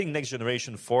when I think next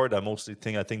generation Ford, I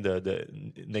think the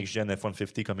next gen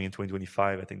F-150 coming in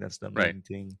 2025. I think that's the main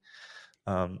thing.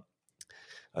 I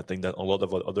think that a lot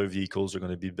of other vehicles are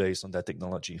going to be based on that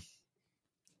technology.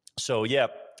 So yeah,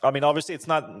 I mean, obviously, it's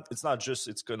not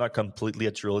not completely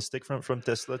unrealistic from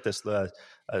Tesla. Tesla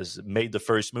has made the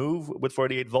first move with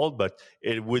 48 volt, but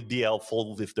it would be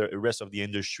helpful if the rest of the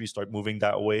industry start moving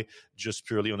that way, just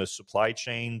purely on a supply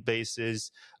chain basis,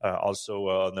 also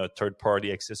on a third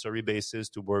party accessory basis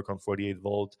to work on 48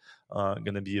 volt.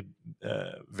 Going to be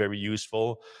very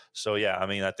useful. So yeah, I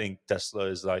mean, I think Tesla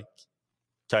is like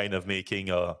kind of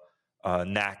making a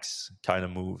NACS kind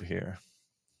of move here.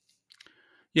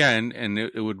 Yeah, and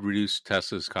it would reduce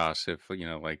Tesla's costs if,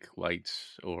 like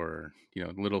lights or,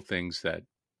 little things that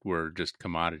were just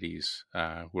commodities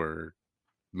were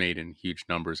made in huge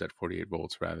numbers at 48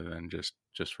 volts rather than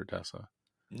just for Tesla.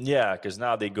 Yeah, because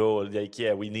now they go like,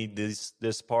 yeah, we need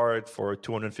this part for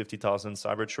 250,000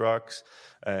 Cybertrucks,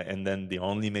 and then they're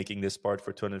only making this part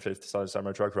for 250,000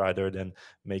 Cybertruck rather than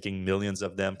making millions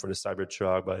of them for the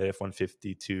Cybertruck by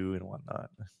F-152 and whatnot.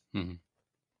 Mm-hmm.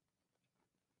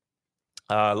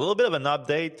 A little bit of an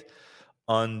update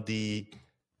on the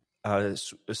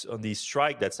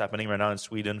strike that's happening right now in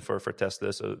Sweden for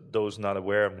Tesla. So those not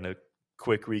aware, I'm going to real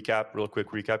quick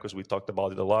recap, because we talked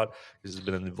about it a lot. This has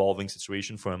been an evolving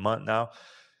situation for a month now.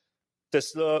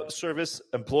 Tesla service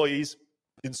employees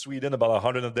in Sweden, about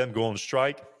 100 of them go on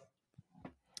strike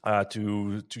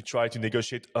to try to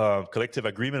negotiate a collective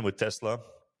agreement with Tesla.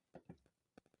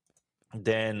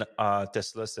 Then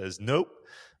Tesla says nope.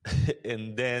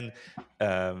 And then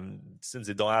since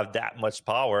they don't have that much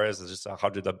power, as just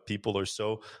 100 of people or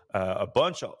so, a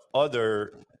bunch of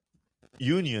other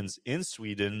unions in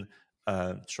Sweden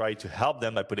try to help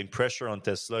them by putting pressure on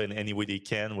Tesla in any way they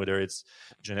can, whether it's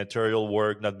janitorial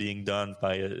work not being done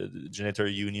by a janitor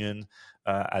union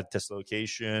at Tesla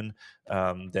location.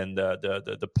 Then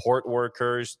the port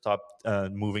workers stopped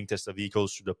moving Tesla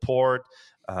vehicles through the port.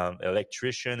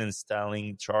 Electrician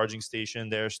installing charging station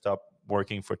there stopped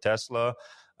working for Tesla,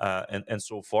 and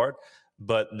so forth.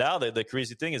 But now the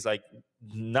crazy thing is, like,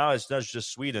 now it's not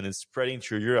just Sweden, it's spreading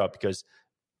through Europe, because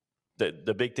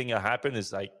the big thing that happened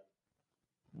is, like,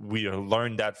 we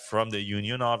learned that from the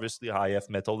union, obviously, IF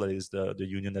Metal, that is the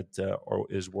union that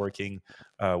is working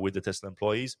with the Tesla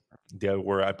employees. They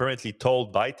were apparently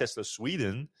told by Tesla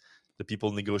Sweden, the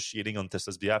people negotiating on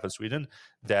Tesla's behalf in Sweden,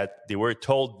 that they were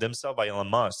told themselves by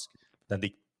Elon Musk that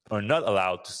they are not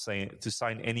allowed to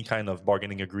sign any kind of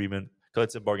bargaining agreement,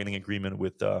 collective bargaining agreement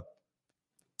with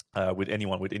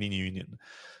anyone, with any union.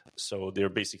 So they're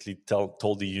basically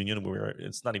told the union,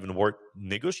 it's not even worth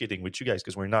negotiating with you guys,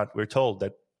 because we're told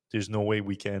that there's no way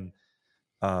we can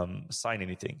sign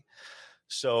anything.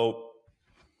 So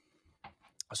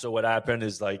what happened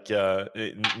is, like,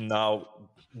 now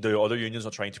the other unions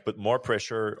are trying to put more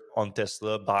pressure on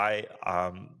Tesla by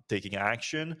taking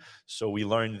action. So we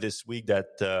learned this week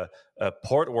that a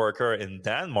port worker in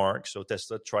Denmark, so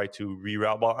Tesla tried to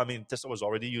reroute. Well, I mean, Tesla was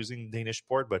already using Danish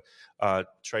port, but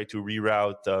tried to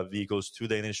reroute vehicles to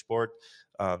Danish port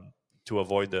to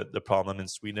avoid the problem in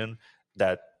Sweden.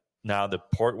 That now the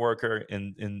port worker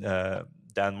in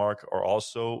Denmark are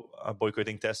also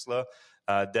boycotting Tesla.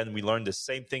 Then we learned the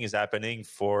same thing is happening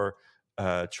for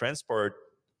transport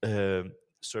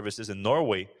services in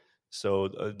Norway. So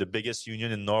the biggest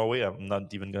union in Norway, I'm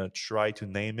not even going to try to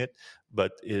name it,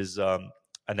 but is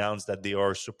announced that they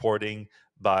are supporting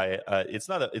by it's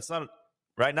not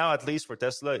right now, at least for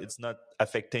Tesla, it's not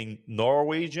affecting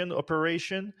Norwegian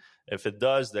operation. If it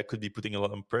does, that could be putting a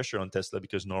lot of pressure on Tesla,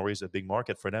 because Norway is a big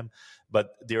market for them.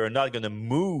 But they are not going to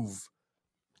move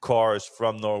cars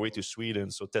from Norway to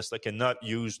Sweden, so Tesla cannot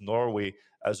use Norway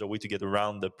as a way to get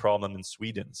around the problem in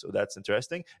Sweden. So that's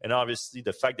interesting. And obviously,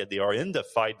 the fact that they are in the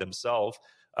fight themselves,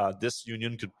 this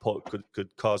union could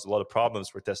cause a lot of problems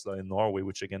for Tesla in Norway,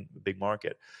 which, again, a big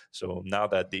market. So now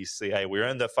that they say, hey, we're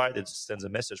in the fight, it just sends a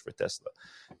message for Tesla.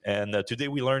 And today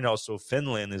we learned also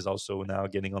Finland is also now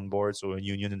getting on board. So a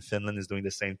union in Finland is doing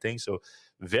the same thing. So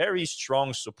very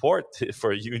strong support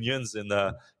for unions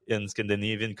in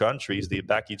Scandinavian countries. They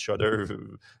back each other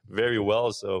very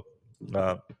well. So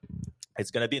it's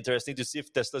going to be interesting to see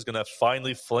if Tesla is going to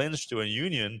finally flinch to a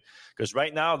union, because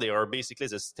right now they are basically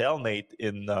as a stalemate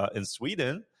in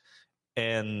Sweden,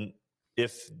 and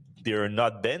if they're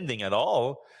not bending at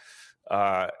all,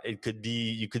 you could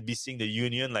be seeing the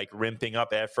union like ramping up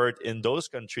effort in those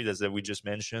countries as we just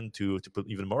mentioned to put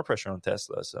even more pressure on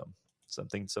Tesla. So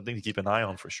something to keep an eye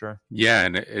on for sure. Yeah,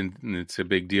 and it's a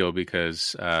big deal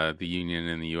because the union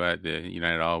in the U.S., the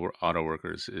United Auto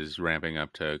Workers, is ramping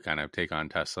up to kind of take on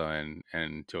Tesla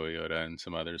and Toyota and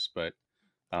some others. But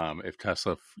if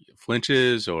Tesla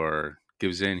flinches or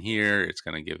gives in here, it's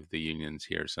going to give the unions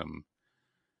here some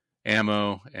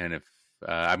ammo. And if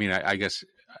I guess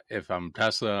if I'm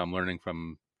Tesla, I'm learning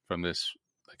from this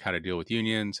like how to deal with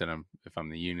unions, and if I'm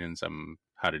the unions, I'm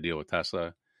how to deal with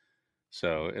Tesla.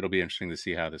 So it'll be interesting to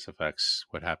see how this affects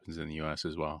what happens in the U.S.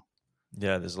 as well.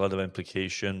 Yeah, there's a lot of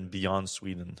implication beyond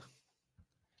Sweden.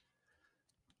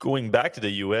 Going back to the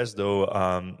US, though,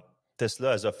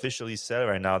 Tesla has officially said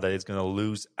right now that it's going to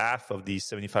lose half of the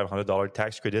 $7,500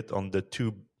 tax credit on the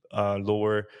two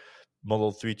lower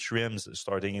Model 3 trims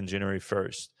starting in January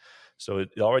 1st. So it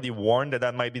already warned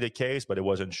that might be the case, but it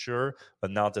wasn't sure. But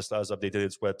now Tesla has updated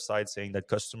its website saying that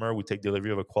customer who take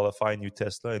delivery of a qualified new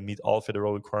Tesla and meet all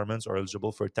federal requirements are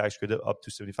eligible for a tax credit up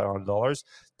to $7,500.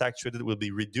 Tax credit will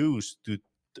be reduced to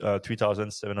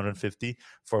 $3,750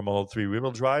 for Model 3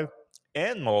 rear-wheel drive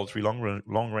and Model 3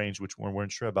 long range, which we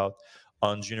weren't sure about,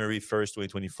 on January 1st,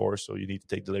 2024. So you need to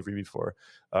take delivery before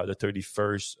the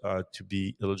 31st to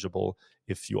be eligible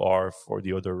if you are for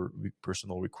the other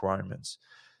personal requirements.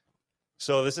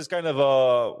 So this is kind of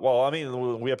well, I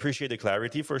mean, we appreciate the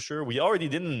clarity for sure. We already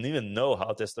didn't even know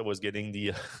how Tesla was getting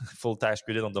the full tax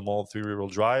credit on the Model 3 rear-wheel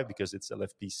drive because it's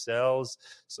LFP cells.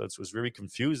 So it was very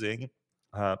confusing.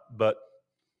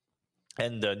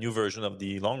 And the new version of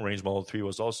the long-range Model 3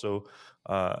 was also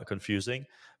confusing.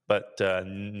 But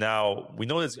now we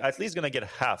know it's at least going to get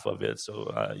half of it.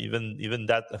 So even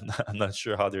that, I'm not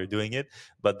sure how they're doing it,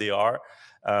 but they are.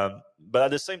 But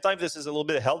at the same time, this is a little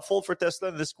bit helpful for Tesla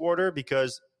in this quarter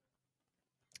because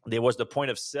there was the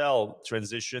point of sale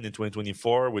transition in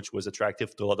 2024, which was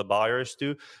attractive to a lot of buyers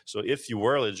too. So if you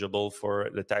were eligible for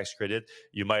the tax credit,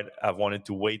 you might have wanted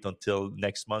to wait until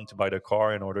next month to buy the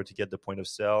car in order to get the point of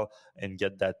sale and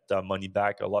get that money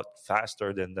back a lot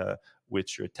faster than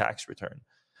with your tax return.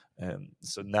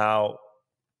 So now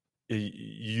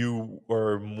you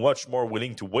are much more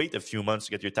willing to wait a few months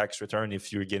to get your tax return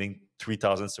if you're getting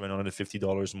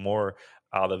 $3,750 more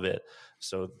out of it.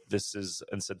 So this is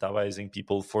incentivizing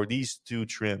people for these two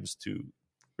trims to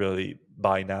really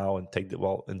buy now and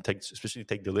especially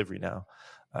take delivery now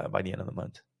by the end of the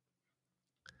month.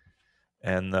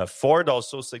 And Ford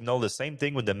also signaled the same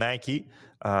thing with the Mach-E.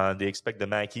 They expect the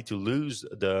Mach-E to lose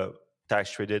the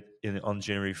tax credit on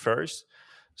January 1st.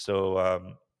 So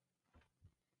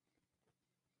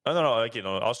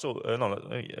also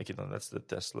that's the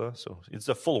Tesla. So it's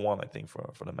the full one, I think,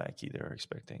 for the Mach-E they're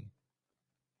expecting.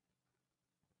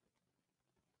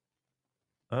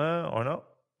 Or no?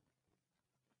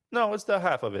 No, it's the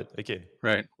half of it. Okay.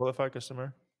 Right. Qualified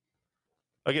customer.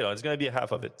 Okay, no, it's going to be a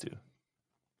half of it too.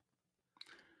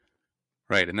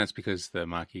 Right, and that's because the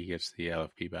Mach-E gets the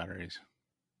LFP batteries.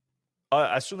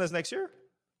 As soon as next year?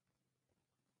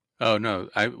 Oh, no.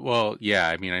 I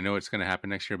mean, I know it's going to happen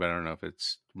next year, but I don't know if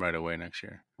it's right away next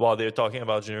year. Well, they're talking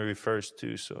about January 1st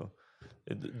too, so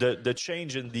the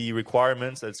change in the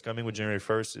requirements that's coming with January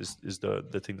 1st is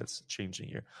the thing that's changing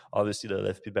here. Obviously, the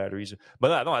LFP batteries.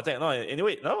 But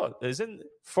anyway, isn't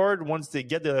Ford, once they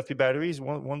get the LFP batteries,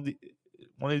 won't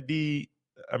it be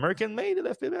American-made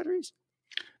LFP batteries?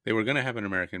 They were going to have an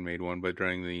American-made one, but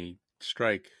during the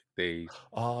strike, they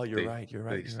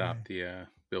stopped the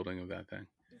building of that thing.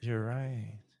 You're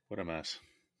right. What a mess.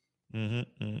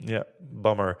 Mm-hmm. Yeah,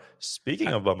 bummer. Speaking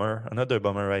of bummer, another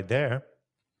bummer right there.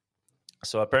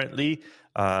 So apparently,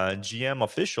 GM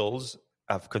officials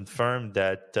have confirmed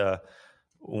that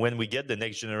when we get the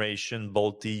next generation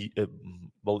Bolt EV,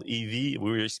 we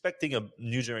were expecting a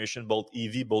new generation Bolt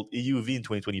EV, Bolt EUV in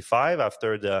 2025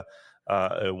 after the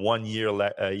 1 year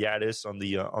hiatus on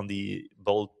the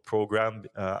Bolt program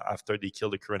after they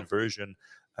killed the current version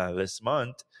this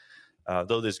month.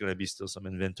 Though there's going to be still some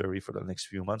inventory for the next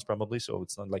few months probably, so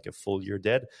it's not like a full year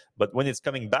dead. But when it's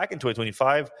coming back in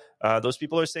 2025, those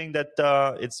people are saying that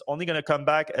it's only going to come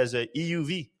back as a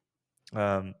EUV.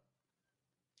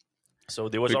 So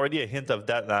there was already a hint of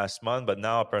that last month, but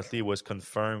now apparently it was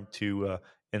confirmed to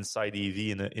Inside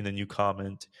EV in a new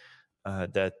comment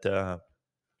that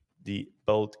the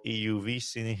Bolt EUV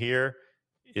seen here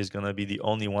is going to be the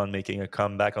only one making a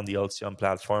comeback on the Ultium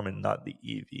platform and not the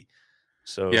EV.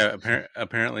 So yeah,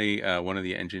 apparently one of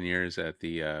the engineers at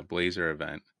the Blazer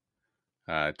event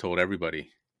told everybody.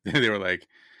 They were like,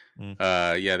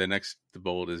 the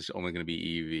Bolt is only going to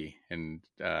be EV. And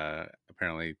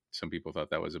apparently some people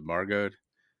thought that was embargoed.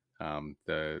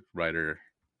 The writer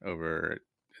over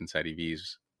Inside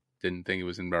EVs didn't think it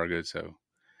was embargoed. So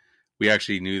we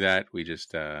actually knew that. We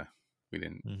just we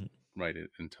didn't write it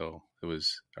until it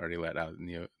was already let out in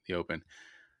the open.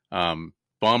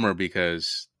 Bummer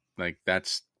because like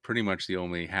that's pretty much the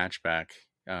only hatchback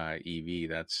EV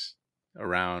that's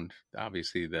around.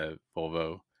 Obviously, the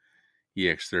Volvo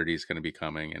EX30 is going to be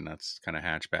coming, and that's kind of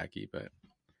hatchbacky. But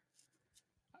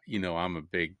I'm a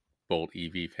big Bolt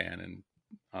EV fan, and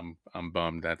I'm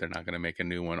bummed that they're not going to make a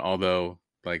new one. Although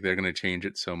like they're going to change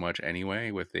it so much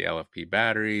anyway with the LFP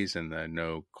batteries and the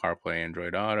no CarPlay,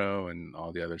 Android Auto, and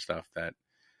all the other stuff that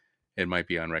it might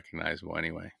be unrecognizable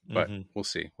anyway. But we'll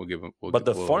see. But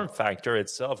the form factor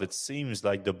itself, it seems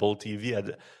like the Bolt EV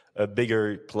had a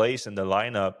bigger place in the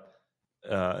lineup,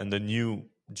 in the new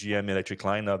GM electric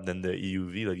lineup than the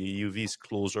EUV. Like the EUV is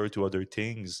closer to other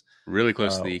things. Really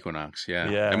close to the Equinox,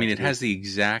 yeah. I mean, it has the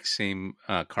exact same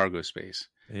cargo space.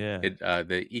 Yeah.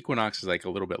 The Equinox is like a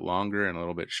little bit longer and a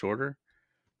little bit shorter.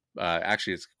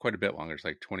 Actually, it's quite a bit longer. It's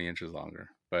like 20 inches longer.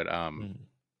 But,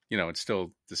 it's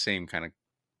still the same kind of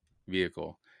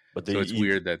vehicle. But so it's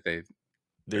weird that the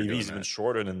EV is even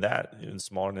shorter than that, even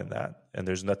smaller than that. And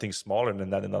there's nothing smaller than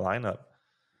that in the lineup.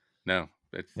 No.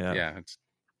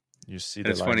 You see the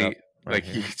lineup. It's funny. Right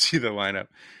here. You can see the lineup.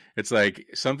 It's like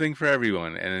something for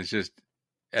everyone. And it's just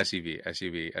SUV,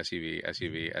 SUV, SUV,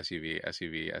 SUV, SUV,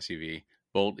 SUV, SUV,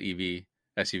 Bolt EV,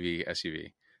 SUV,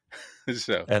 SUV.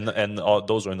 So and all,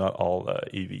 those are not all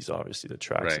EVs, obviously. The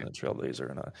Trax and the Trailblazer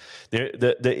are not.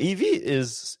 The EV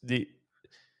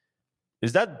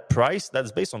is that price?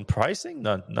 That's based on pricing,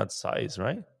 not size,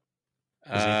 right?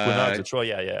 Because the Equinox, the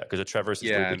Troy, because the Traverse is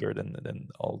way bigger than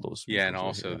all those. Yeah, and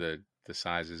also the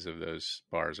sizes of those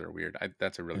bars are weird.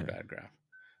 That's a really bad graph.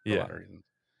 For a lot of reasons.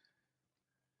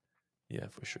 Yeah,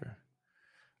 for sure.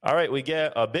 All right, we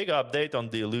get a big update on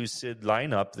the Lucid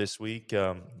lineup this week. The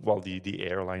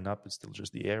Air lineup, it's still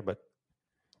just the Air, but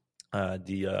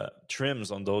the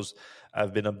trims on those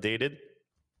have been updated.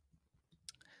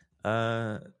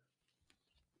 So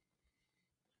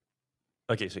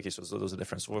those are the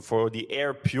difference. For the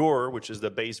Air Pure, which is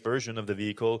the base version of the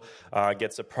vehicle,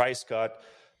 gets a price cut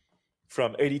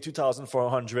from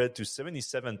 $82,400 to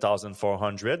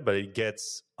 $77,400, but it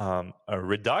gets a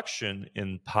reduction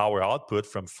in power output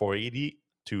from 480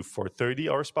 to 430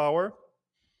 horsepower,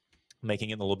 making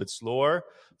it a little bit slower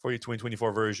for your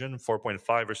 2024 version,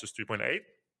 4.5 versus 3.8.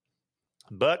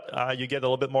 But you get a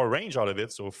little bit more range out of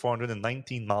it, so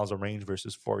 419 miles of range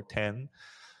versus 410.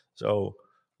 So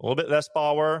a little bit less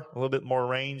power, a little bit more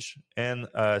range, and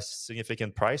a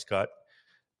significant price cut.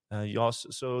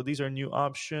 So these are new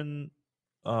option.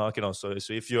 So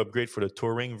if you upgrade for the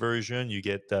touring version, you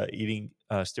get heating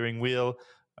steering wheel,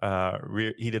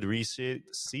 heated rear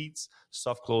seats,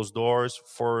 soft closed doors,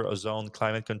 4-zone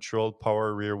climate control,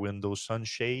 power rear window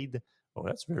sunshade. Oh,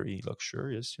 that's very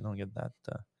luxurious. You don't get that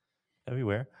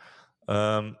everywhere.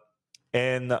 And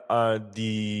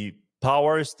the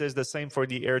power stays the same for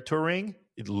the Air Touring.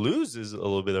 It loses a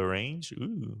little bit of range.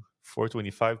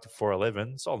 425 to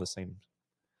 411. It's all the same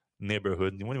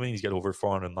neighborhood. When you get over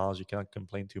 400 miles, you cannot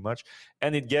complain too much.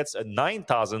 And it gets a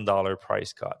 $9,000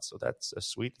 price cut. So that's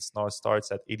sweet. It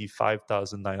starts at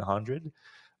 $85,900.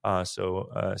 So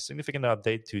a significant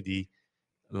update to the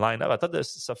lineup. I thought the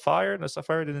Sapphire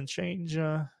didn't change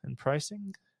in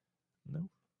pricing. No.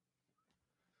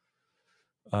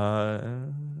 I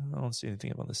don't see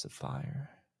anything about the Sapphire.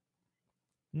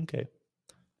 Okay.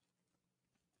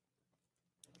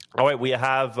 All right, we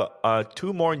have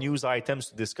two more news items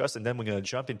to discuss, and then we're going to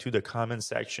jump into the comment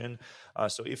section.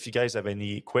 So if you guys have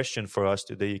any question for us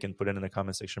today, you can put it in the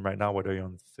comment section right now, whether you're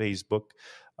on Facebook,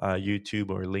 YouTube,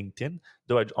 or LinkedIn.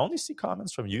 Though I only see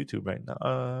comments from YouTube right now.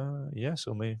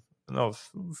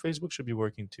 Facebook should be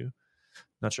working too.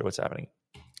 Not sure what's happening.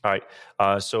 All right.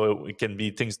 So it can be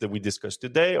things that we discussed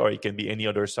today, or it can be any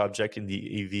other subject in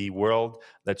the EV world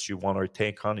that you want our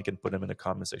take on. You can put them in the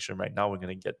comment section right now. We're going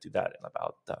to get to that in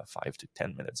about 5 to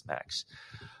 10 minutes max.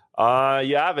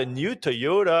 You have a new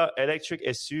Toyota electric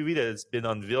SUV that has been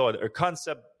unveiled. A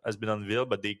concept has been unveiled,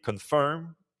 but they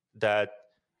confirm that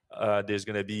there's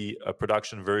going to be a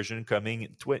production version coming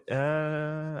in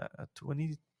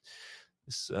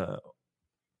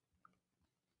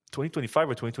 2025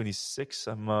 or 2026.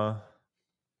 I'm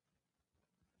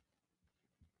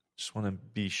just want to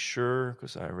be sure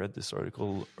because I read this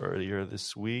article earlier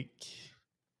this week.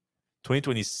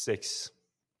 2026.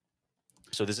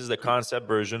 So this is the concept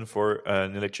version for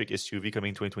an electric SUV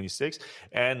coming 2026.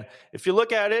 And if you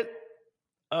look at it,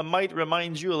 might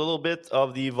remind you a little bit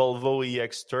of the Volvo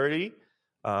EX30.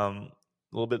 A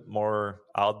little bit more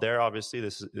out there, obviously.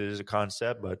 This is a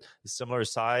concept, but similar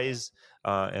size.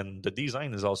 And the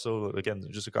design is also, again,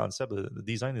 just a concept. The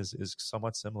design is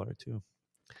somewhat similar, too.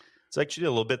 It's actually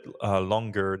a little bit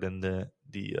longer than the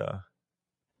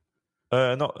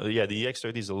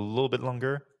EX30 is a little bit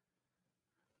longer.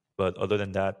 But other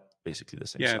than that, basically the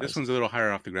same size. Yeah, this one's a little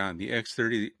higher off the ground. The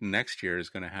X30 next year is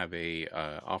going to have a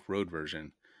off-road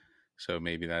version. So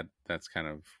maybe that's kind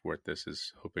of what this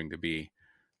is hoping to be.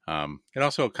 It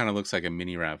also kind of looks like a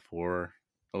mini RAV4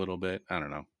 a little bit. I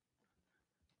don't know.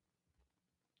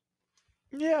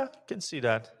 Yeah, I can see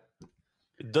that.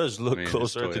 It does I look mean, it's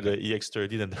closer to the Toyota.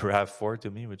 EX30 than the RAV4 to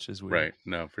me, which is weird. Right.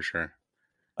 No, for sure.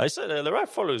 I said the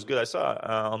RAV4 looks good. I saw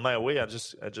on my way. I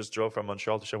just drove from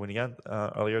Montreal to Shawinigan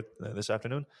earlier this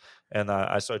afternoon, and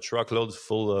I saw a truckload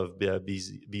full of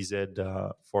BZ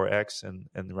 4X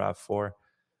and RAV4,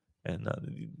 and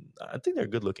I think they're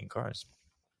good looking cars.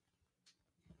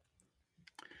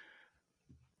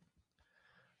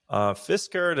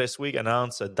 Fisker this week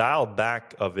announced a dial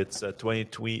back of its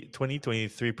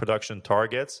 2023 production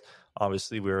targets.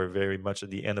 Obviously, we're very much at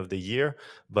the end of the year,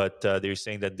 but they're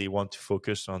saying that they want to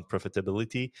focus on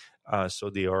profitability. So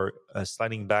they are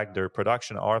sliding back their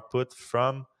production output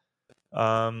from,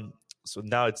 so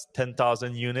now it's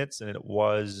 10,000 units, and it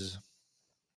was,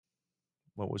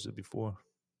 what was it before?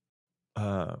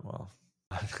 Well,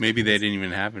 Maybe they didn't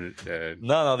even have it.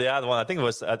 No, they had one. I think it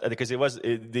was because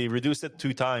they reduced it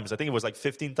 2 times. I think it was like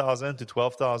 15,000 to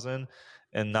 12,000,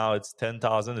 and now it's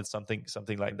 10,000. It's something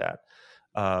like that.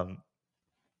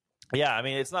 Yeah, I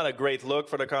mean, it's not a great look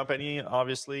for the company.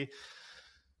 Obviously,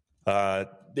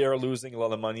 they're losing a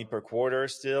lot of money per quarter.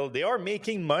 Still, they are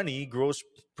making money, gross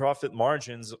profit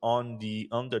margins on the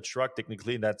truck.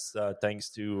 Technically, that's thanks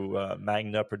to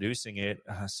Magna producing it.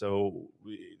 So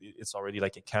it's already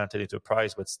like accounted into a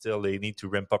price, but still, they need to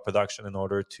ramp up production in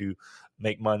order to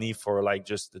make money for like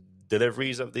just the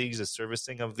deliveries of these, the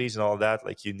servicing of these, and all that.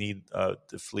 Like you need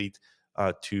the fleet.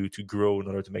 To grow in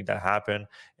order to make that happen,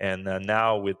 and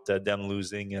now with them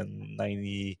losing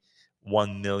 $91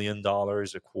 million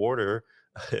a quarter,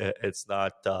 it's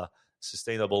not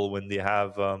sustainable when they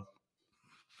have.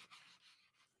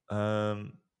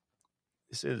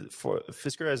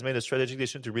 Fisker has made a strategic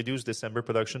decision to reduce December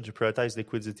production to prioritize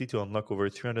liquidity to unlock over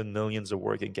 300 millions of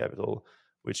working capital,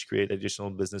 which create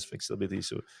additional business flexibility.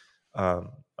 So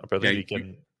apparently Yeah, they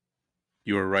can.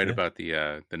 you were right Yeah, about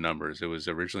the numbers. It was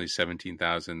originally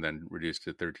 17,000, then reduced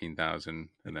to 13,000,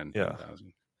 and then yeah,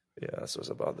 10,000. yeah. So it's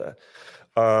about that.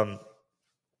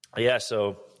 Yeah.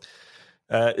 So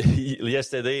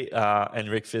yesterday,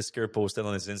 Enric Fisker posted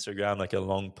on his Instagram like a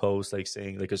long post, like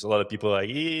saying, like, there's a lot of people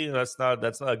like, that's not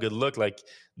a good look. Like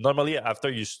normally, after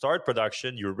you start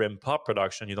production, you ramp up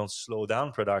production, you don't slow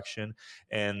down production,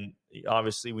 and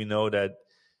obviously, we know that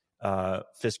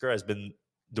Fisker has been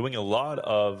doing a lot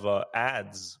of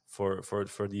ads for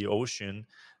the Ocean,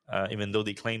 even though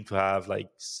they claim to have like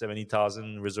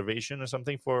 70,000 reservation or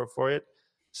something for it.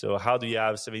 So how do you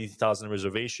have 70,000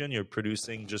 reservation? You're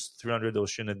producing just 300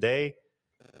 Ocean a day.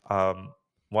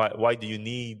 Why do you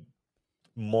need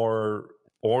more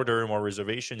more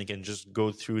reservation? You can just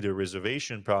go through the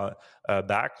reservation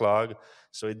backlog.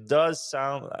 So it does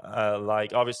sound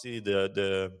like obviously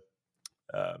the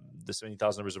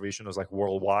 70,000 reservation was like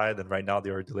worldwide, and right now they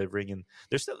are delivering in.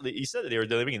 He said that they are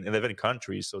delivering in 11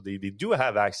 countries, so they do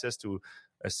have access to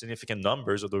significant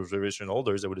numbers of those reservation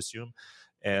holders, I would assume,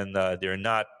 and they're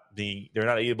not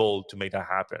able to make that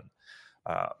happen.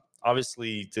 Uh,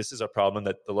 Obviously, this is a problem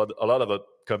that a lot of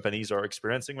companies are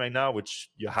experiencing right now, which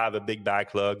you have a big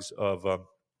backlogs of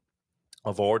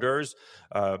orders,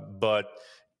 but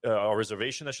or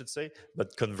reservation, I should say,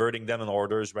 but converting them in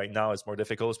orders right now is more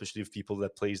difficult, especially if people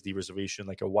that place the reservation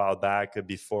like a while back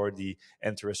before the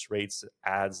interest rates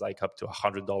adds like up to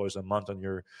 $100 a month on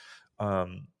your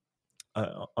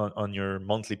on your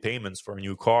monthly payments for a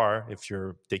new car if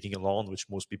you're taking a loan, which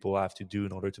most people have to do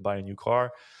in order to buy a new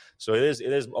car. So it is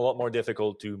a lot more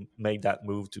difficult to make that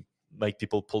move, to make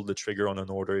people pull the trigger on an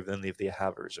order even if they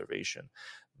have a reservation.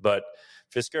 But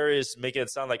Fisker is making it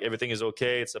sound like everything is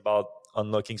okay. It's about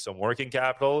unlocking some working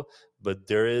capital, but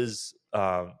there is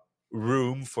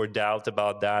room for doubt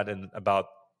about that and about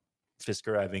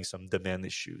Fisker having some demand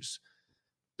issues.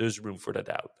 There's room for the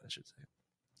doubt, I should say.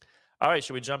 All right,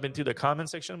 should we jump into the comment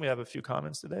section? We have a few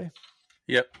comments today.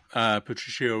 Yep.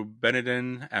 Patricio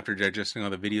Benedin, after digesting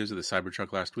all the videos of the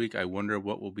Cybertruck last week, I wonder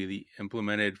what will be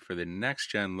implemented for the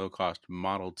next gen low cost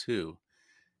Model 2.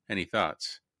 Any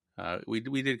thoughts? We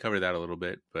did cover that a little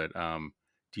bit, but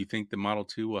do you think the Model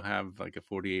 2 will have like a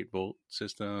 48 volt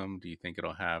system? Do you think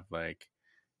it'll have like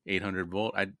 800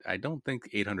 volt? I don't think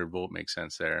 800 volt makes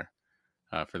sense there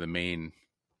for the main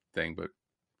thing, but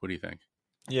what do you think?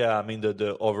 Yeah, I mean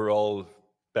the overall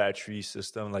battery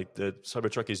system, like the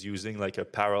Cybertruck is using like a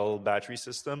parallel battery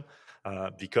system.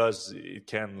 because it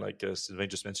can, like Sylvain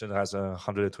just mentioned, it has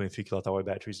 123 kilowatt hour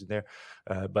batteries in there.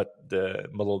 But the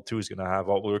Model 2 is going to have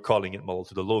what we're calling it Model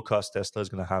 2. The low cost Tesla is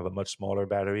going to have a much smaller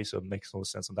battery, so it makes no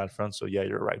sense on that front. So yeah,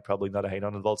 you're right, probably not a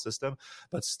 800 volt system,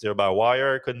 but steer by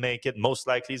wire could make it. Most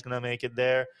likely is going to make it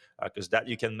there, because that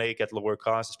you can make at lower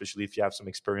cost, especially if you have some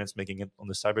experience making it on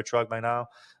the Cybertruck by now.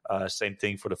 Same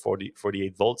thing for the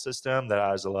 48 volt system that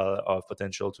has a lot of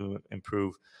potential to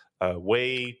improve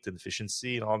weight and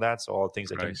efficiency and all that. So all things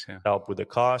that can help with the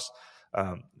cost.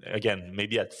 Again,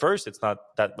 maybe at first it's not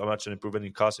that much an improvement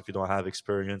in cost if you don't have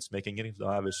experience making it, if you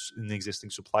don't have an existing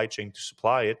supply chain to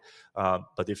supply it.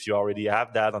 But if you already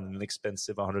have that on an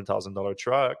expensive $100,000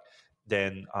 truck,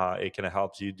 then it can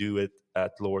help you do it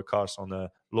at lower cost on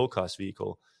a low cost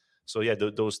vehicle. So yeah,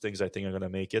 those things I think are going to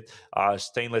make it.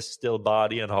 Stainless steel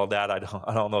body and all that, I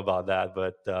don't know about that,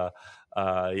 but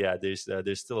yeah,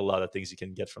 there's still a lot of things you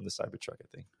can get from the Cybertruck, I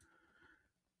think.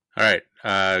 All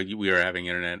right, we were having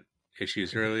internet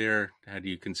issues earlier. Had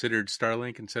you considered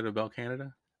Starlink instead of Bell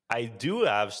Canada? I do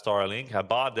have Starlink. I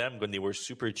bought them when they were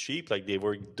super cheap. Like they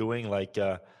were doing like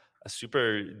a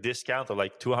super discount of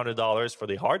like $200 for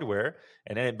the hardware,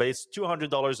 and then but it's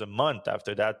 $200 a month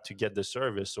after that to get the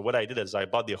service. So what I did is I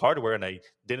bought the hardware and I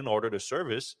didn't order the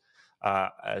service,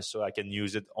 so I can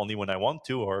use it only when I want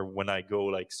to or when I go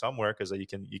like somewhere, because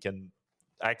you can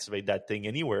activate that thing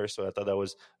anywhere. So I thought that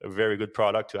was a very good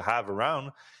product to have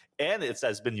around, and it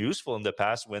has been useful in the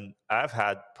past when I've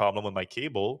had problem with my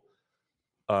cable.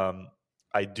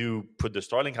 I do put the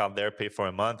Starlink out there, pay for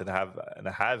a month, and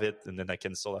I have it, and then I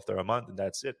cancel after a month, and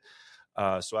that's it.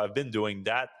 So I've been doing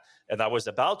that, and I was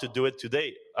about to do it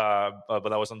today,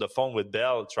 but I was on the phone with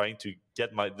Bell trying to get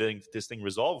this thing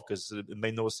resolved because it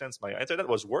made no sense. My internet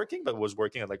was working, but it was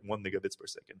working at like 1 megabits per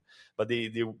second. But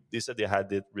they said they had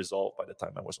it resolved by the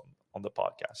time I was on the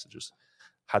podcast. It just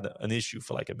had an issue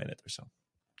for like a minute or so.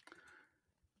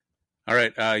 All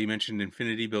right, you mentioned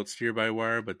Infinity built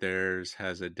steer-by-wire, but theirs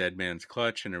has a dead man's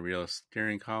clutch and a real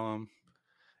steering column.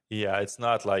 Yeah, it's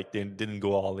not like they didn't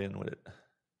go all in with it.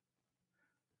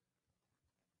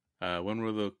 When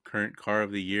will the current car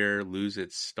of the year lose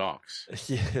its stalks?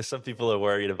 Yeah, some people are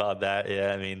worried about that.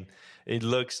 Yeah, I mean, it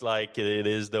looks like it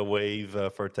is the wave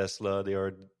for Tesla.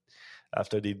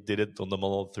 After they did it on the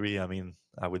Model 3, I mean,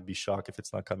 I would be shocked if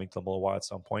it's not coming to the Model Y at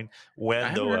some point. I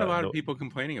haven't heard a lot of people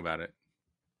complaining about it.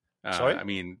 Sorry? I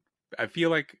mean, I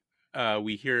feel like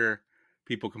we hear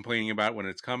people complaining about when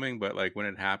it's coming, but like when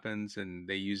it happens and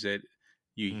they use it,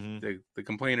 the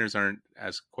complainers aren't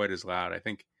quite as loud. I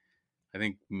think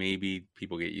maybe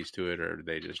people get used to it, or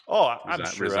they just I'm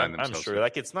sure.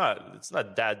 Like it's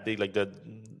not that big. Like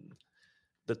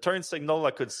the turn signal,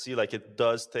 I could see like it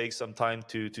does take some time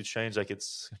to change. Like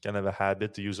it's kind of a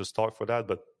habit to use a stock for that.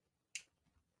 But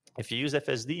if you use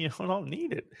FSD, you don't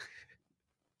need it.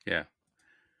 Yeah.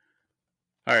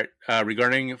 All right.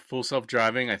 Regarding full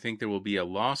self-driving, I think there will be a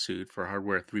lawsuit for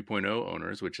Hardware 3.0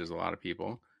 owners, which is a lot of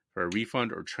people, for a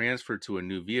refund or transfer to a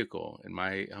new vehicle. In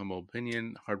my humble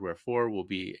opinion, Hardware 4 will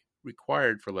be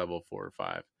required for level 4 or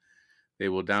 5. They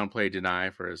will downplay deny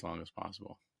for as long as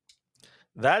possible.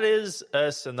 That is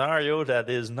a scenario that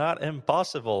is not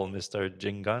impossible, Mr.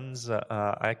 Jinguns.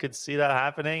 I could see that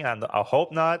happening, and I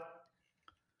hope not.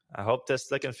 I hope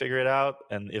Tesla can figure it out.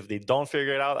 And if they don't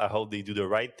figure it out, I hope they do the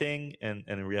right thing and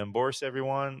reimburse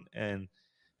everyone. And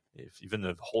if even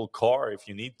the whole car, if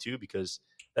you need to, because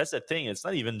that's the thing. It's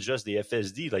not even just the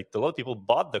FSD. Like a lot of people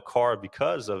bought the car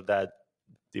because of that.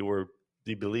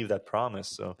 They believe that promise.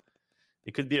 So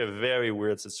it could be a very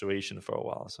weird situation for a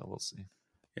while. So we'll see.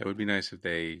 Yeah, it would be nice if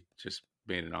they just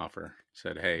made an offer,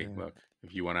 said, hey, look,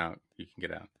 if you want out, you can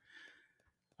get out.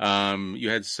 You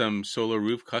had some solar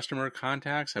roof customer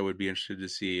contacts. I would be interested to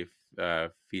see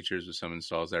if features of some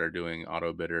installs that are doing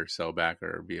auto bidder, sellback,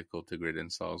 or vehicle to grid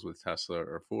installs with Tesla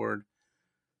or Ford.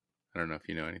 I don't know if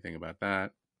you know anything about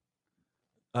that.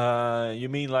 You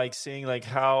mean like seeing like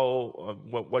how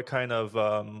what kind of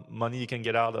money you can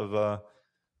get out of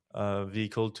a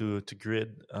vehicle to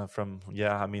grid from?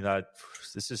 Yeah, I mean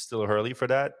this is still early for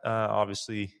that.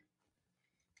 Obviously,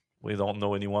 we don't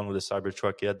know anyone with a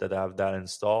Cybertruck yet that have that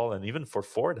installed, and even for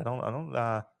Ford, I don't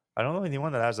know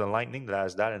anyone that has a Lightning that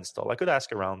has that installed. I could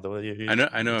ask around though.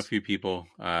 I know a few people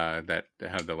that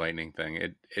have the Lightning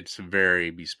thing. It's very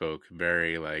bespoke,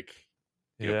 very like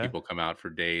people come out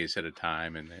for days at a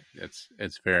time, and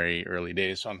it's very early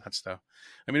days on that stuff.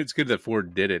 I mean, it's good that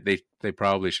Ford did it. They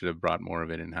probably should have brought more of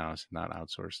it in house and not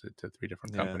outsourced it to 3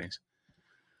 different companies.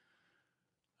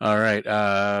 All right.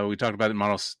 We talked about the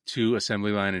Model 2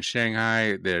 assembly line in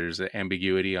Shanghai. There's an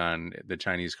ambiguity on the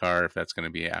Chinese car, if that's going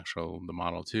to be the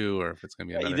Model 2 or if it's going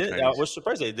to be Yeah, he another did. I Chinese. was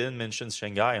surprised they didn't mention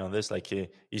Shanghai on this. Like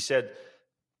he said,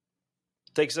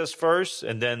 Texas first,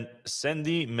 and then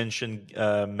Sandy mentioned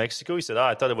Mexico. He said, "Oh,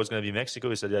 I thought it was going to be Mexico."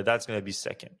 He said, "Yeah, that's going to be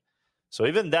second." So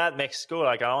even that Mexico,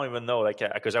 like I don't even know, like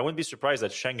because I wouldn't be surprised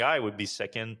that Shanghai would be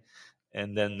second,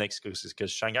 and then Mexico, because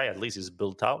Shanghai at least is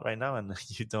built out right now, and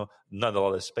you don't not a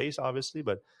lot of space, obviously,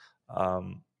 but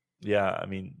um, yeah, I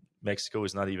mean Mexico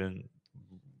is not even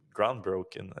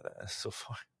groundbroken so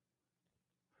far.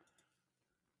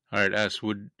 All right.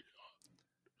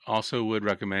 Would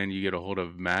recommend you get a hold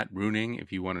of Matt Bruning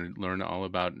if you want to learn all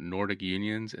about Nordic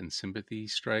unions and sympathy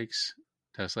strikes.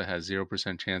 Tesla has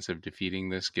 0% chance of defeating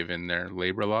this given their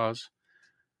labor laws.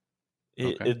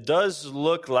 Okay. It does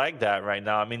look like that right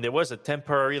now. I mean, there was a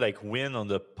temporary like win on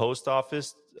the post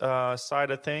office side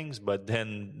of things, but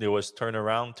then there was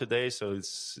turnaround today, so it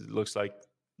looks like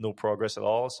no progress at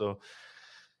all. So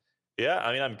yeah,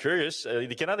 I mean, I'm curious. They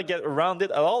cannot get around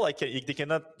it at all. Like they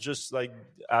cannot just like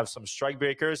have some strike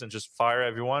breakers and just fire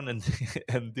everyone and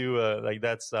and do like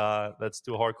that's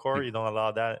too hardcore. You don't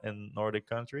allow that in Nordic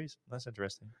countries. That's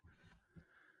interesting.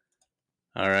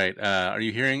 All right. Are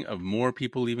you hearing of more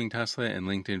people leaving Tesla? In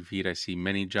LinkedIn feed, I see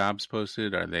many jobs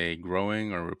posted. Are they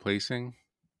growing or replacing?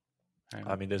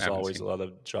 I mean, there's haven't always seen. a lot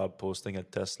of job posting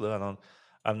at Tesla.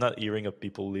 I'm not hearing of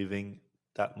people leaving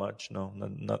that much. No,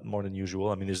 not more than usual.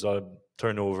 I mean, there's a lot of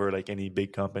turnover like any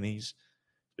big companies,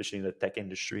 especially in the tech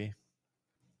industry.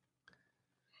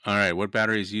 All right. What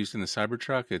battery is used in the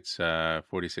Cybertruck? It's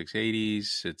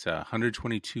 4680s. It's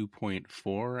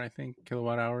 122.4, I think,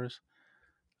 kilowatt hours.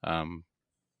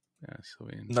 Yeah,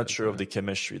 Sylvian Not says sure of that. the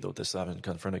chemistry though. This I haven't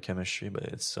confirmed the chemistry, but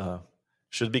it's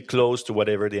should be close to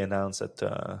whatever they announced at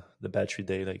the battery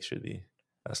day. Like should be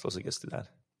as close as it gets to that.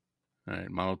 All right.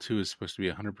 Model 2 is supposed to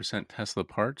be 100% Tesla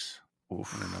parts.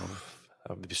 Oof. I don't know.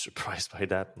 I would be surprised by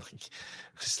that. Like,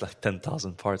 it's like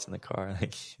 10,000 parts in the car.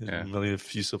 Like Yeah. only a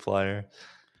few supplier.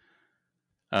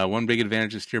 One big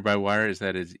advantage of steer-by-wire is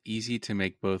that it's easy to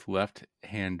make both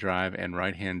left-hand drive and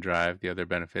right-hand drive. The other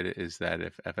benefit is that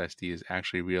if FSD is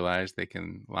actually realized, they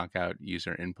can lock out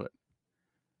user input.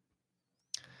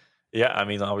 Yeah, I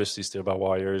mean, obviously,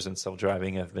 steer-by-wires and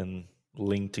self-driving have been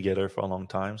linked together for a long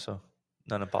time, so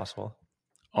not impossible.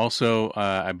 Also,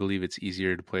 I believe it's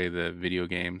easier to play the video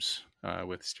games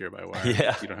with steer-by-wire.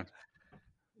 Yeah. You don't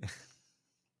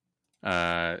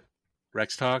have...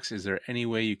 Rex Talks, is there any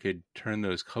way you could turn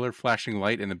those color flashing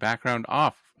light in the background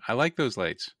off? I like those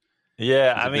lights.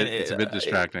 Yeah, It's a bit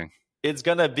distracting. It's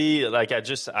gonna be like I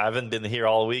haven't been here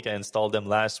all week. I installed them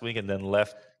last week and then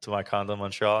left to my condo in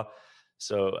Montreal.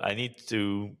 So I need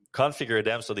to configure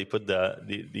them so they put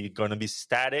the going to be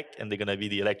static and they're going to be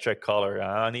the Electrek color.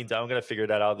 I'm going to figure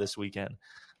that out this weekend.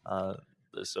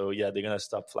 So yeah, they're going to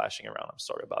stop flashing around. I'm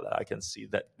sorry about that. I can see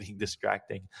that being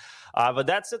distracting. But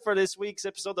that's it for this week's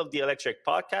episode of the Electrek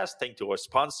podcast. Thank you to our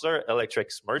sponsor,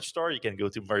 Electrek's merch store. You can go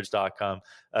to merch.com,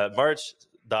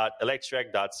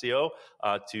 merch.electrek.co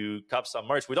to cop some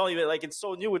merch. We don't even it's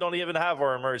so new. We don't even have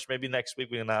our merch. Maybe next week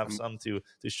we're going to have some to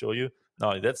show you.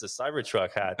 No, that's a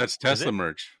Cybertruck hat. That's Tesla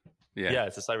merch. Yeah,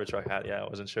 it's a Cybertruck hat. Yeah, I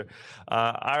wasn't sure.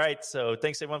 All right, so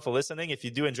thanks everyone for listening. If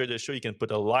you do enjoy the show, you can put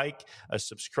a like, a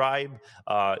subscribe.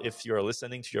 If you're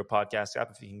listening to your podcast app,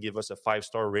 if you can give us a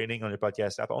 5-star rating on your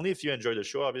podcast app, only if you enjoy the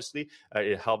show, obviously.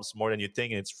 It helps more than you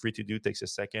think, and it's free to do. It takes a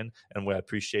second, and we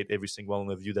appreciate every single one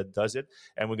of you that does it.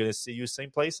 And we're going to see you same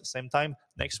place, same time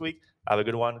next week. Have a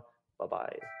good one.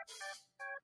 Bye-bye.